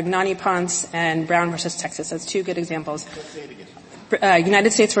Brignani-Ponce and Brown versus Texas. That's two good examples.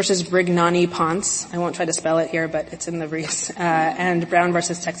 United States versus Brignani-Ponce. I won't try to spell it here, but it's in the briefs. And Brown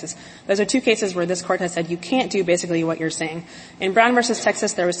versus Texas. Those are two cases where this Court has said you can't do basically what you're saying. In Brown versus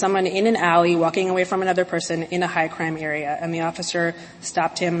Texas, there was someone in an alley walking away from another person in a high crime area, and the officer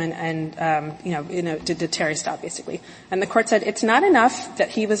stopped him and did a Terry stop basically. And the Court said it's not enough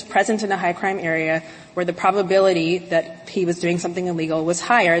that he was present in a high crime area where the probability that he was doing something illegal was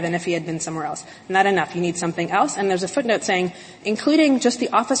higher than if he had been somewhere else. Not enough. You need something else. And there's a footnote saying, including just the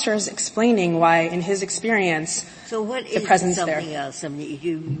officers explaining why, in his experience, so what the presence is something there. else? I mean,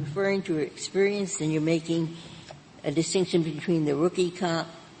 you're referring to experience and you're making a distinction between the rookie cop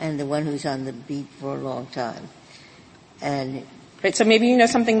and the one who's on the beat for a long time. And right, so maybe you know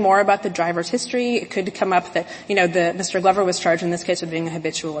something more about the driver's history. It could come up that, Mr. Glover was charged in this case with being a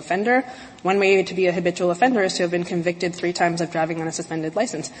habitual offender. One way to be a habitual offender is to have been convicted 3 times of driving on a suspended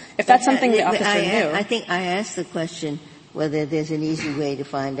license. If that's something the officer knew. I think I asked the question whether there's an easy way to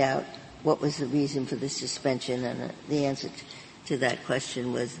find out what was the reason for the suspension, and the answer to that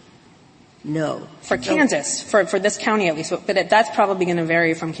question was no. For Kansas, for this county at least, but that's probably going to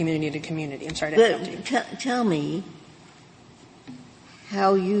vary from community to community. I'm sorry to interrupt you. Tell me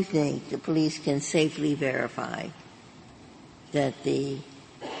how you think the police can safely verify that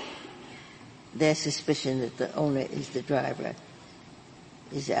their suspicion that the owner is the driver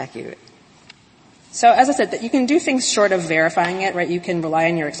is accurate. So, as I said, that you can do things short of verifying it, right? You can rely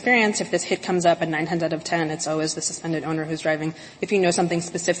on your experience. If this hit comes up, and 9 times out of 10, it's always the suspended owner who's driving. If you know something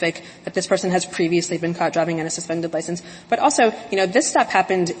specific, that this person has previously been caught driving on a suspended license. But also, this stop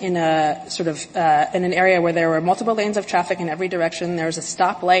happened in a sort of, in an area where there were multiple lanes of traffic in every direction. There was a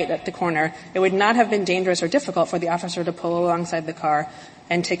stoplight at the corner. It would not have been dangerous or difficult for the officer to pull alongside the car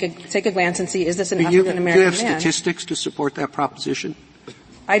and take a glance and see, is this an African-American man? Do you have statistics to support that proposition?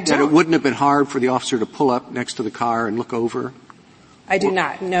 I don't. That it wouldn't have been hard for the officer to pull up next to the car and look over? I do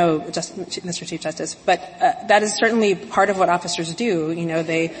not, no, Mr. Chief Justice. But that is certainly part of what officers do.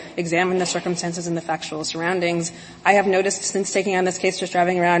 They examine the circumstances and the factual surroundings. I have noticed since taking on this case, just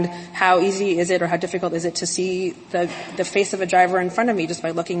driving around, how easy is it or how difficult is it to see the face of a driver in front of me just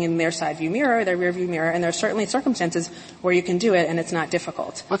by looking in their side view mirror, their rear view mirror, and there are certainly circumstances where you can do it and it's not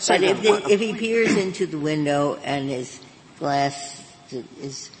difficult. But if he peers into the window and his glass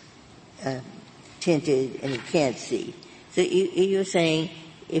is tinted and he can't see. So you're saying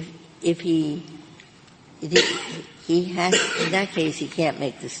if he has, in that case, he can't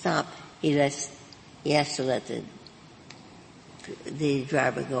make the stop. He has to let the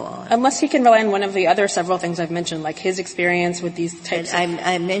driver go on. Unless he can rely on one of the other several things I've mentioned, like his experience with these types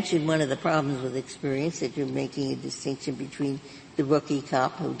I mentioned one of the problems with experience, that you're making a distinction between the rookie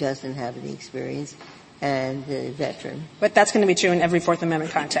cop who doesn't have any experience and the veteran. But that's going to be true in every Fourth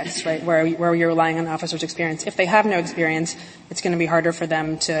Amendment context, right, where you're relying on the officer's experience. If they have no experience, it's going to be harder for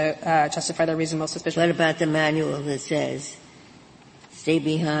them to justify their reasonable suspicion. What about the manual that says, stay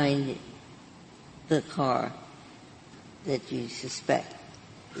behind the car that you suspect?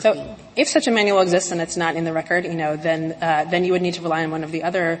 So if such a manual exists and it's not in the record, then you would need to rely on one of the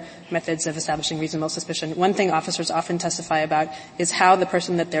other methods of establishing reasonable suspicion. One thing officers often testify about is how the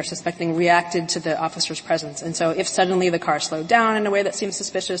person that they're suspecting reacted to the officer's presence. And so if suddenly the car slowed down in a way that seems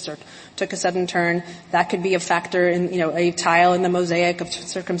suspicious or took a sudden turn, that could be a factor in, a tile in the mosaic of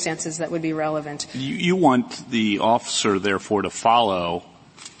circumstances that would be relevant. You want the officer, therefore, to follow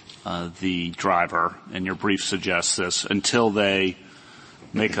the driver, and your brief suggests this, until they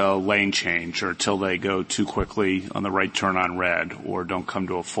make a lane change or till they go too quickly on the right turn on red or don't come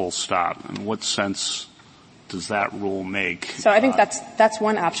to a full stop. And what sense does that rule make? So I think that's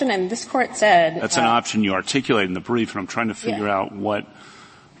one option, and this Court said that's an option you articulate in the brief, and I'm trying to figure out what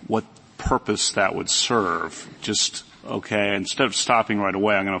purpose that would serve. Just, okay, instead of stopping right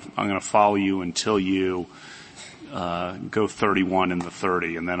away, I'm going to follow you until you go 31 in the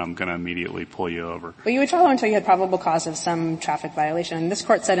 30, and then I'm going to immediately pull you over. Well, you would follow until you had probable cause of some traffic violation. And this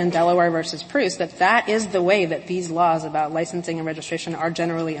court said in Delaware versus Pruse that is the way that these laws about licensing and registration are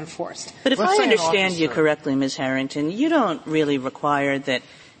generally enforced. But if I understand you correctly, Ms. Harrington, you don't really require that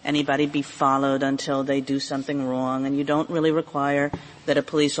anybody be followed until they do something wrong, and you don't really require that a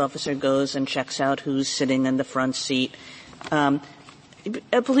police officer goes and checks out who's sitting in the front seat.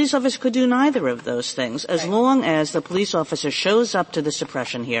 A police officer could do neither of those things as long as the police officer shows up to the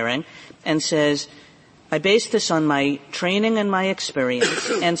suppression hearing and says, I base this on my training and my experience,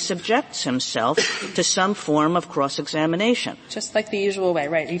 and subjects himself to some form of cross-examination. Just like the usual way,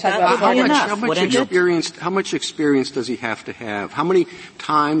 right? You talk about how much experience does he have to have? How many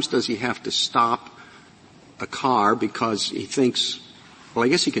times does he have to stop a car because he thinks, well, I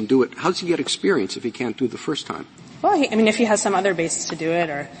guess he can do it. How does he get experience if he can't do it the first time? Well, if he has some other basis to do it,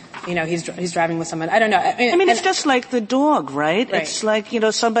 or, he's driving with someone, I don't know. It's just like the dog, right? It's like,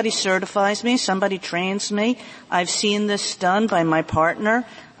 somebody certifies me, somebody trains me. I've seen this done by my partner.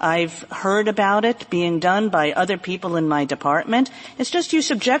 I've heard about it being done by other people in my department. It's just you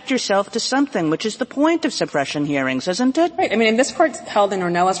subject yourself to something, which is the point of suppression hearings, isn't it? Right. This court held in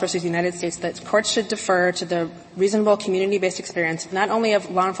Ornelas versus United States that courts should defer to the reasonable community-based experience, not only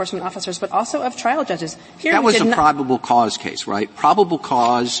of law enforcement officers, but also of trial judges. Here that was a probable cause case, right? Probable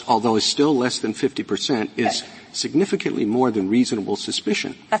cause, although it's still less than 50%, is significantly more than reasonable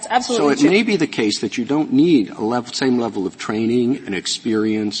suspicion. That's absolutely true. So it may be the case that you don't need same level of training and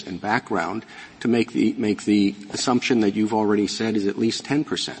experience and background to make the assumption that you've already said is at least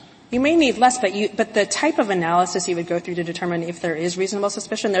 10%. You may need less, but the type of analysis you would go through to determine if there is reasonable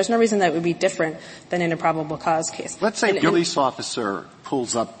suspicion, there's no reason that would be different than in a probable cause case. Let's say a police officer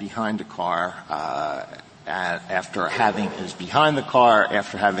pulls up behind a car, after having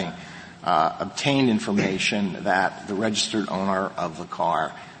obtained information that the registered owner of the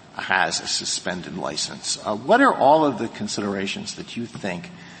car has a suspended license. What are all of the considerations that you think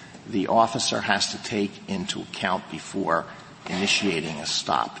the officer has to take into account before initiating a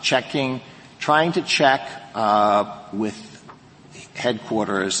stop? Trying to check with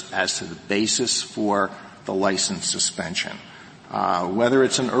headquarters as to the basis for the license suspension, whether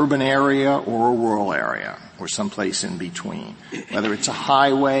it's an urban area or a rural area or someplace in between, whether it's a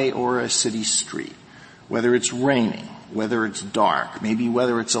highway or a city street, whether it's raining, whether it's dark, maybe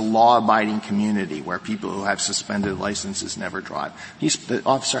whether it's a law-abiding community where people who have suspended licenses never drive. The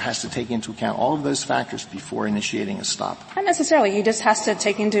officer has to take into account all of those factors before initiating a stop. Not necessarily. He just has to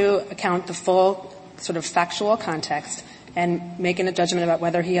take into account the full sort of factual context and making a judgment about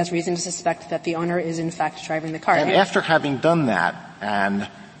whether he has reason to suspect that the owner is in fact driving the car. And after having done that, and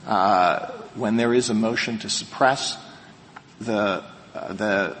when there is a motion to suppress, the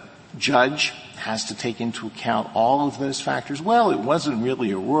judge has to take into account all of those factors. Well, it wasn't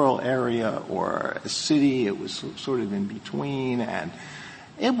really a rural area or a city. It was sort of in between, and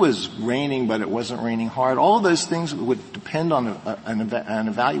it was raining, but it wasn't raining hard. All of those things would depend on an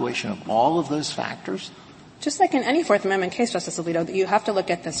evaluation of all of those factors. Just like in any Fourth Amendment case, Justice Alito, you have to look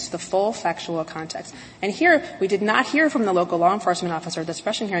at the full factual context. And here, we did not hear from the local law enforcement officer at the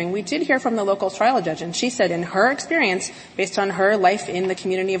suppression hearing. We did hear from the local trial judge, and she said in her experience, based on her life in the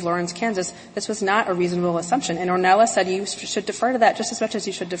community of Lawrence, Kansas, this was not a reasonable assumption. And Ornelas said you should defer to that just as much as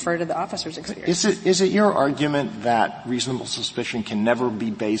you should defer to the officer's experience. Is it your argument that reasonable suspicion can never be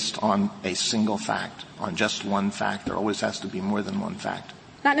based on a single fact, on just one fact? There always has to be more than one fact.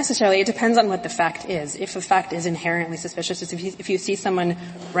 Not necessarily. It depends on what the fact is. If the fact is inherently suspicious, if you see someone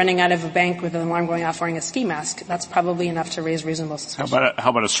running out of a bank with an alarm going off wearing a ski mask, that's probably enough to raise reasonable suspicion. How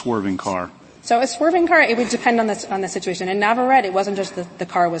about a swerving car? So a swerving car, it would depend on the situation. In Navarrete, it wasn't just the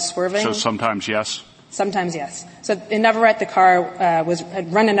car was swerving. So sometimes yes? Sometimes yes. So in Navarrete, the car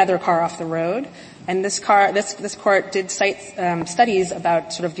had run another car off the road, and this court did cite studies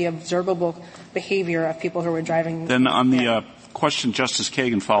about sort of the observable behavior of people who were driving. Then on the question Justice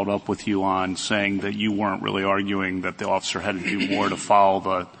Kagan followed up with you on, saying that you weren't really arguing that the officer had to do more to follow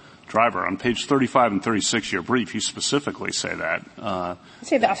the driver. On page 35 and 36 of your brief, you specifically say that. I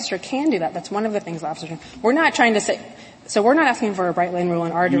say the officer can do that. That's one of the things the officer can. We're not trying to say. So we're not asking for a bright line rule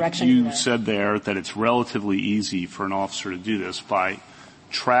in our direction. You said there that it's relatively easy for an officer to do this by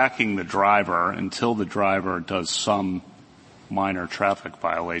tracking the driver until the driver does some minor traffic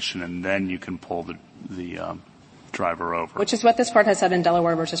violation, and then you can pull the driver over. Which is what this court has said in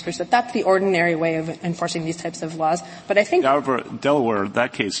Delaware versus Pruse, that that's the ordinary way of enforcing these types of laws. But I think Delaware,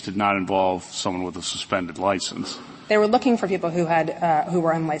 that case did not involve someone with a suspended license. They were looking for people who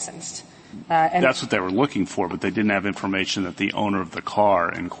were unlicensed. And that's what they were looking for, but they didn't have information that the owner of the car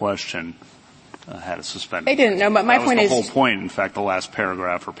in question had a suspended. They didn't. No, but my point is the whole point. In fact, the last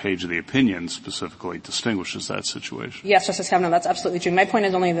paragraph or page of the opinion specifically distinguishes that situation. Yes, Justice Kavanaugh, that's absolutely true. My point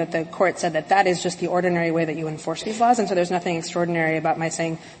is only that the court said that that is just the ordinary way that you enforce these laws, and so there's nothing extraordinary about my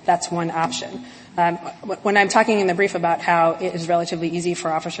saying that's one option. When I'm talking in the brief about how it is relatively easy for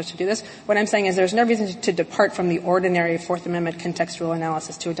officers to do this, what I'm saying is there's no reason to depart from the ordinary Fourth Amendment contextual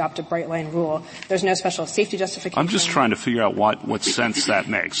analysis to adopt a bright-line rule. There's no special safety justification. I'm just trying to figure out what sense that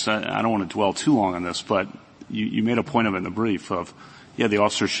makes. I don't want to dwell too long on this, but you made a point of it in the brief of, the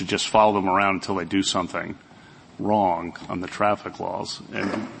officers should just follow them around until they do something wrong on the traffic laws. And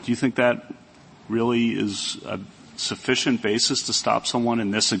do you think that really is a sufficient basis to stop someone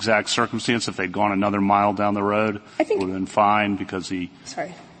in this exact circumstance? If they'd gone another mile down the road, it would have been fine because he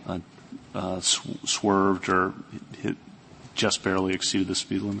swerved or just barely exceeded the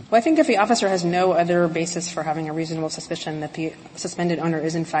speed limit? Well, I think if the officer has no other basis for having a reasonable suspicion that the suspended owner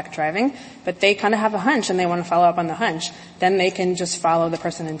is in fact driving, but they kind of have a hunch and they want to follow up on the hunch, then they can just follow the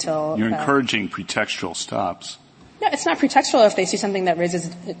person until... You're encouraging pretextual stops. No, it's not pretextual if they see something that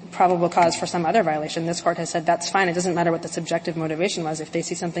raises probable cause for some other violation. This court has said that's fine. It doesn't matter what the subjective motivation was. If they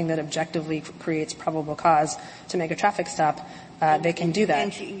see something that objectively creates probable cause to make a traffic stop, they can do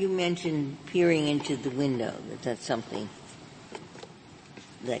that. You mentioned peering into the window, that's something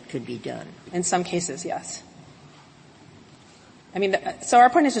that could be done. In some cases, yes. I mean, so our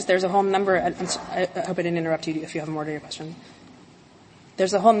point is just there's a whole number, I hope I didn't interrupt you if you have more to your question.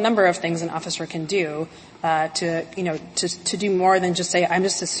 There's a whole number of things an officer can do to do more than just say, I'm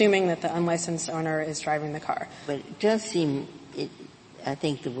just assuming that the unlicensed owner is driving the car. But it does seem, I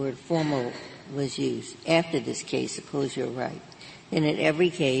think the word formal was used after this case, suppose you're right. And in every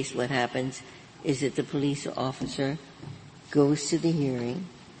case, what happens is that the police officer goes to the hearing,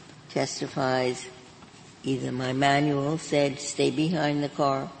 testifies, either my manual said stay behind the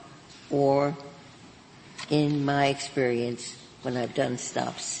car, or in my experience, when I've done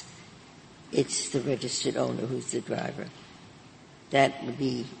stops, it's the registered owner who's the driver. That would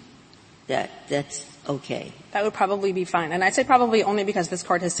be, that's okay. That would probably be fine. And I say probably only because this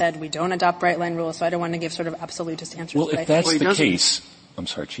court has said we don't adopt bright-line rules, so I don't want to give sort of absolutist answers. Well, if that's the case, I'm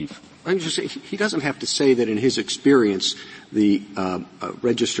sorry, Chief. I'm just saying, he doesn't have to say that in his experience the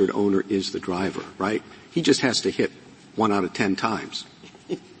registered owner is the driver, right? He just has to hit 1 out of 10 times.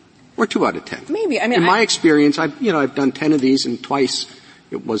 Or 2 out of 10. Maybe. I mean, in my experience, I've done 10 of these and twice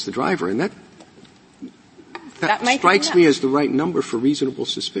it was the driver, and that strikes me as the right number for reasonable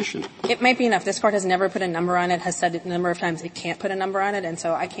suspicion. It might be enough. This court has never put a number on it, has said a number of times it can't put a number on it, and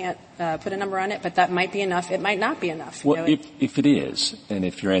so I can't put a number on it, but that might be enough. It might not be enough. Well, if it is, and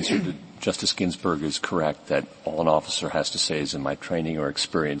if your answer to Justice Ginsburg is correct, that all an officer has to say is in my training or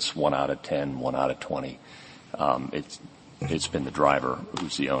experience 1 out of 10, 1 out of 20, it's been the driver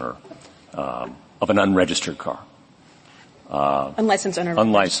who's the owner of an unregistered car. Unlicensed owner.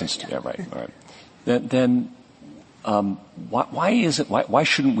 Unlicensed, yeah, right. All right. Then why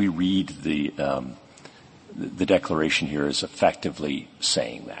shouldn't we read the declaration here as effectively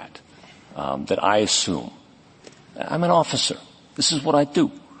saying that I assume I'm an officer. This is what I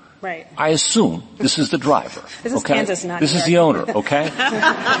do. Right. I assume this is the driver. This is okay? Kansas, not This New is York. the owner, okay?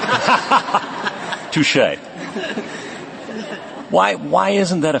 Touché. Why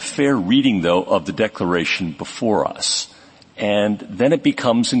isn't that a fair reading, though, of the declaration before us? And then it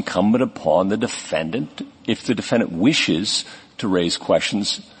becomes incumbent upon the defendant, if the defendant wishes to raise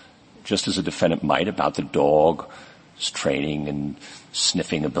questions, just as a defendant might, about the dog's training and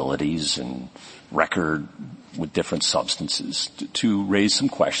sniffing abilities and record with different substances, to raise some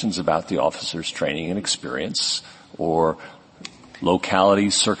questions about the officer's training and experience, or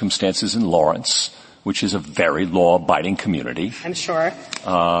localities, circumstances in Lawrence, which is a very law-abiding community. I'm sure.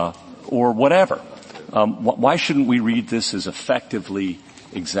 Or whatever. Why shouldn't we read this as effectively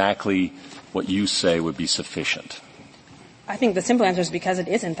exactly what you say would be sufficient? I think the simple answer is because it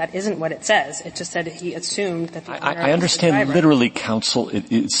isn't. That isn't what it says. It just said he assumed that the owner I understand was the driver. literally, counsel,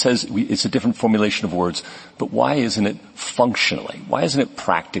 it says it's a different formulation of words, but why isn't it functionally? Why isn't it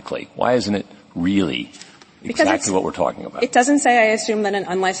practically? Why isn't it really exactly what we're talking about? It doesn't say I assume that an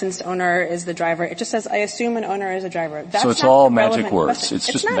unlicensed owner is the driver. It just says I assume an owner is a driver. That's so it's not all the magic words. Question.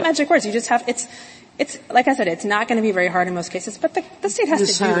 It's just not magic words. You just have, it's, like I said, it's not going to be very hard in most cases, but the state has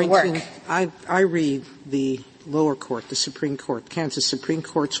Ms. to do the work. I read the lower court, the Supreme Court, Kansas Supreme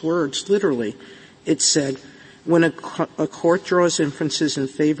Court's words literally. It said, when a court draws inferences in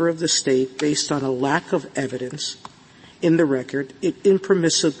favor of the state based on a lack of evidence in the record, it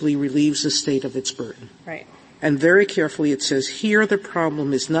impermissibly relieves the state of its burden. Right. And very carefully it says, here the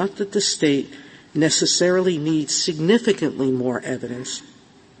problem is not that the state necessarily needs significantly more evidence.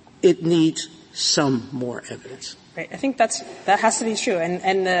 It needs some more evidence. Right. I think that has to be true.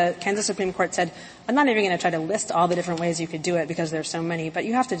 And the Kansas Supreme Court said, I'm not even going to try to list all the different ways you could do it because there's so many, but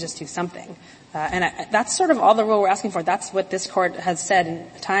you have to just do something. That's sort of all the rule we're asking for. That's what this court has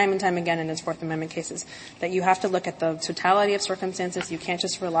said time and time again in its Fourth Amendment cases, that you have to look at the totality of circumstances. You can't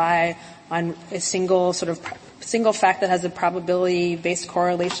just rely on a single fact that has a probability-based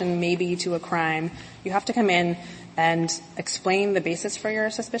correlation maybe to a crime. You have to come in and explain the basis for your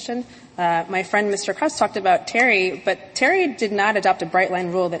suspicion. My friend Mr. Krause talked about Terry, but Terry did not adopt a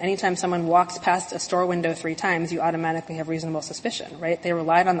bright-line rule that anytime someone walks past a store window 3 times, you automatically have reasonable suspicion, right? They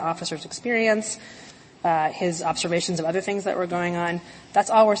relied on the officer's experience, his observations of other things that were going on. That's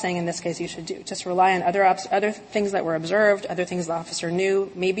all we're saying in this case you should do. Just rely on other things that were observed, other things the officer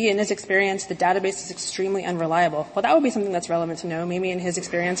knew. Maybe in his experience, the database is extremely unreliable. Well, that would be something that's relevant to know. Maybe in his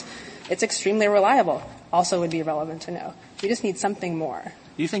experience, it's extremely reliable. Also would be relevant to know. We just need something more.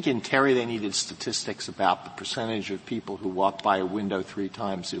 Do you think in Terry they needed statistics about the percentage of people who walk by a window 3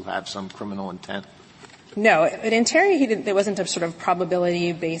 times who have some criminal intent? No. In Terry, there wasn't a sort of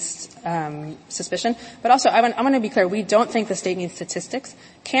probability-based suspicion. But also, I want to be clear, we don't think the state needs statistics.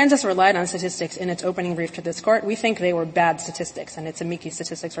 Kansas relied on statistics in its opening brief to this court. We think they were bad statistics, and its amici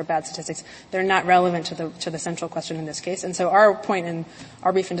statistics were bad statistics. They're not relevant to the central question in this case. And so our point in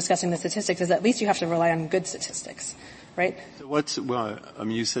our brief in discussing the statistics is at least you have to rely on good statistics, right? So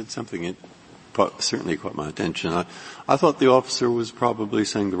you said something that certainly caught my attention. I thought the officer was probably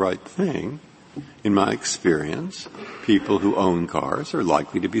saying the right thing. In my experience, people who own cars are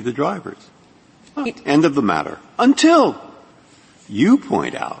likely to be the drivers. End of the matter. Until you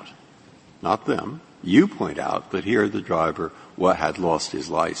point out, not them, you point out that here the driver had lost his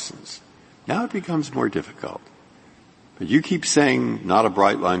license. Now it becomes more difficult. But you keep saying not a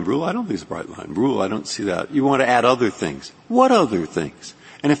bright line rule. I don't think it's a bright line rule. I don't see that. You want to add other things. What other things?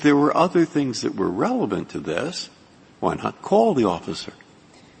 And if there were other things that were relevant to this, why not call the officer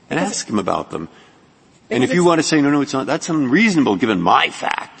and ask him about them? And if you want to say, no, it's not, that's unreasonable given my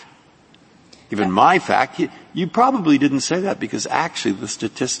fact. Given my fact, you probably didn't say that because actually the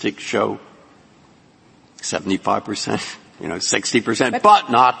statistics show 75%, 60%, but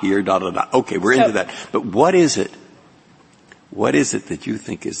not here, Okay, we're into that. But what is it? What is it that you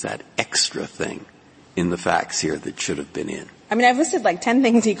think is that extra thing in the facts here that should have been in? I mean, I've listed like 10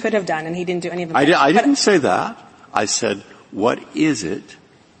 things he could have done, and he didn't do any of them. I didn't say that. I said, what is it?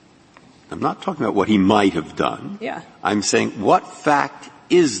 I'm not talking about what he might have done. Yeah. I'm saying, what fact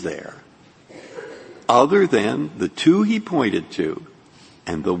is there other than the 2 he pointed to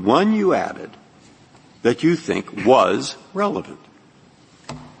and the one you added that you think was relevant?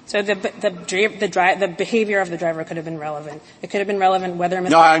 So the behavior of the driver could have been relevant. It could have been relevant whether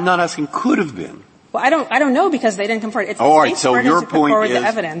Mr. No, I'm not asking could have been. Well, I don't know because they didn't come forward. It's all right, so your point is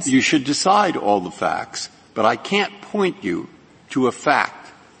evidence. You should decide all the facts, but I can't point you to a fact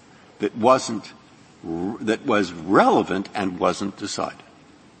that was relevant and wasn't decided.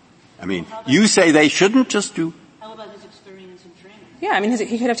 I mean, you say they shouldn't just do. How about his experience in training? Yeah, I mean,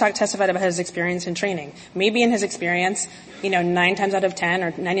 he could have testified about his experience in training. Maybe in his experience, 9 times out of 10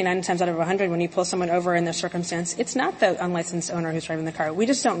 or 99 times out of 100 when you pull someone over in this circumstance, it's not the unlicensed owner who's driving the car. We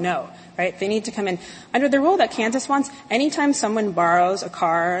just don't know, right? They need to come in. Under the rule that Kansas wants, anytime someone borrows a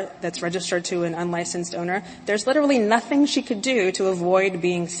car that's registered to an unlicensed owner, there's literally nothing she could do to avoid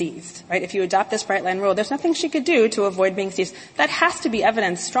being seized, right? If you adopt this bright line rule, there's nothing she could do to avoid being seized. That has to be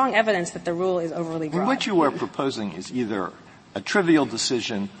evidence, strong evidence that the rule is overly broad. What you are proposing is either a trivial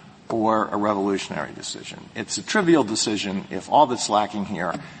decision or a revolutionary decision. It's a trivial decision if all that's lacking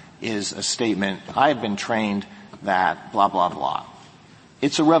here is a statement, I have been trained that blah, blah, blah.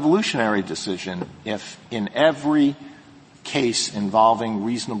 It's a revolutionary decision if in every case involving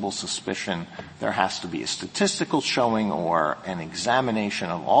reasonable suspicion there has to be a statistical showing or an examination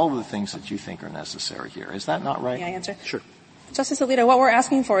of all of the things that you think are necessary here. Is that not right? May I answer? Sure. Justice Alito, what we're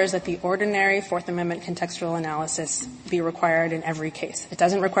asking for is that the ordinary Fourth Amendment contextual analysis be required in every case. It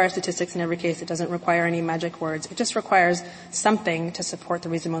doesn't require statistics in every case. It doesn't require any magic words. It just requires something to support the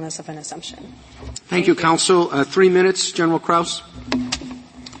reasonableness of an assumption. Thank you, counsel. 3 minutes, General Krause.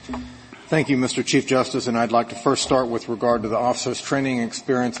 Thank you, Mr. Chief Justice, and I'd like to first start with regard to the officer's training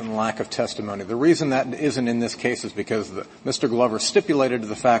experience and lack of testimony. The reason that isn't in this case is because Mr. Glover stipulated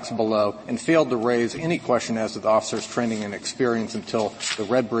the facts below and failed to raise any question as to the officer's training and experience until the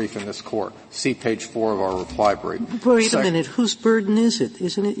red brief in this court. See page 4 of our reply brief. Wait a minute. Whose burden is it?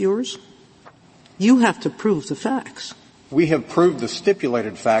 Isn't it yours? You have to prove the facts. We have proved the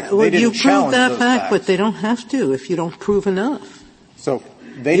stipulated fact. Well, they didn't you challenge proved that those fact, facts. but they don't have to if you don't prove enough. So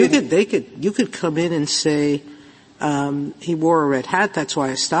you could come in and say, he wore a red hat, that's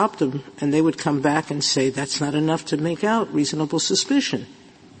why I stopped him, and they would come back and say that's not enough to make out reasonable suspicion.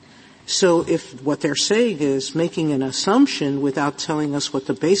 So if what they're saying is making an assumption without telling us what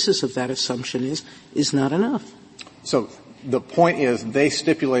the basis of that assumption is not enough. So the point is they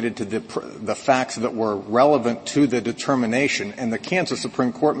stipulated to the facts that were relevant to the determination, and the Kansas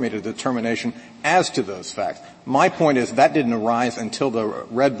Supreme Court made a determination as to those facts. My point is that didn't arise until the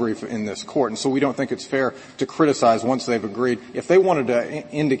red brief in this court, and so we don't think it's fair to criticize once they've agreed. If they wanted to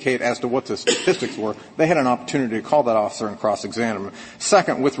indicate as to what the statistics were, they had an opportunity to call that officer and cross-examine him.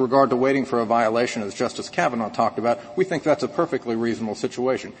 Second, with regard to waiting for a violation, as Justice Kavanaugh talked about, we think that's a perfectly reasonable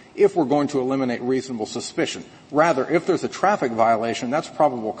situation. If we're going to eliminate reasonable suspicion, rather, if there's a traffic violation, that's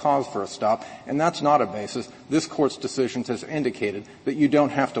probable cause for a stop, and that's not a basis. This Court's decisions has indicated that you don't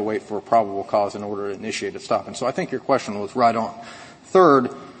have to wait for a probable cause in order to initiate a stop. And so I think your question was right on.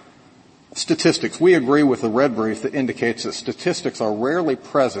 Third, statistics. We agree with the red brief that indicates that statistics are rarely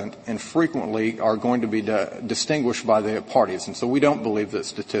present and frequently are going to be distinguished by the parties. And so we don't believe that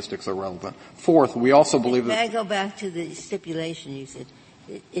statistics are relevant. Fourth, we also believe that— May I go back to the stipulation you said?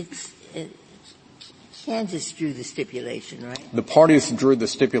 Kansas drew the stipulation, right? The parties drew the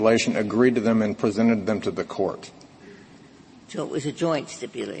stipulation, agreed to them, and presented them to the court. So it was a joint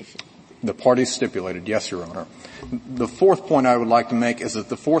stipulation. The parties stipulated, yes, Your Honor. The fourth point I would like to make is that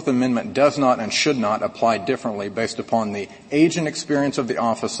the Fourth Amendment does not and should not apply differently based upon the age and experience of the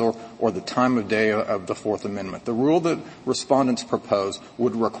officer or the time of day of the Fourth Amendment. The rule that respondents propose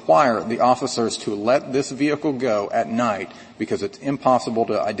would require the officers to let this vehicle go at night because it's impossible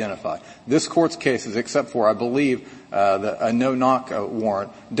to identify. This Court's cases, except for, I believe, a no-knock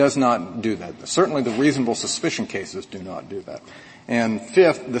warrant, does not do that. Certainly the reasonable suspicion cases do not do that. And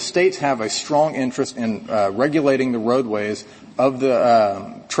fifth, the states have a strong interest in regulating the roadways of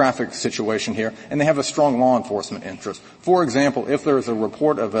the traffic situation here, and they have a strong law enforcement interest. For example, if there is a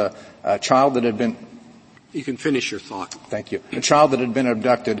report of a child that had been— You can finish your thought. Thank you. A child that had been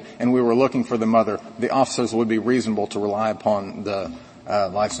abducted and we were looking for the mother, the officers would be reasonable to rely upon the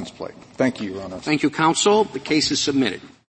license plate. Thank you, Your Honor. Thank you, counsel. The case is submitted.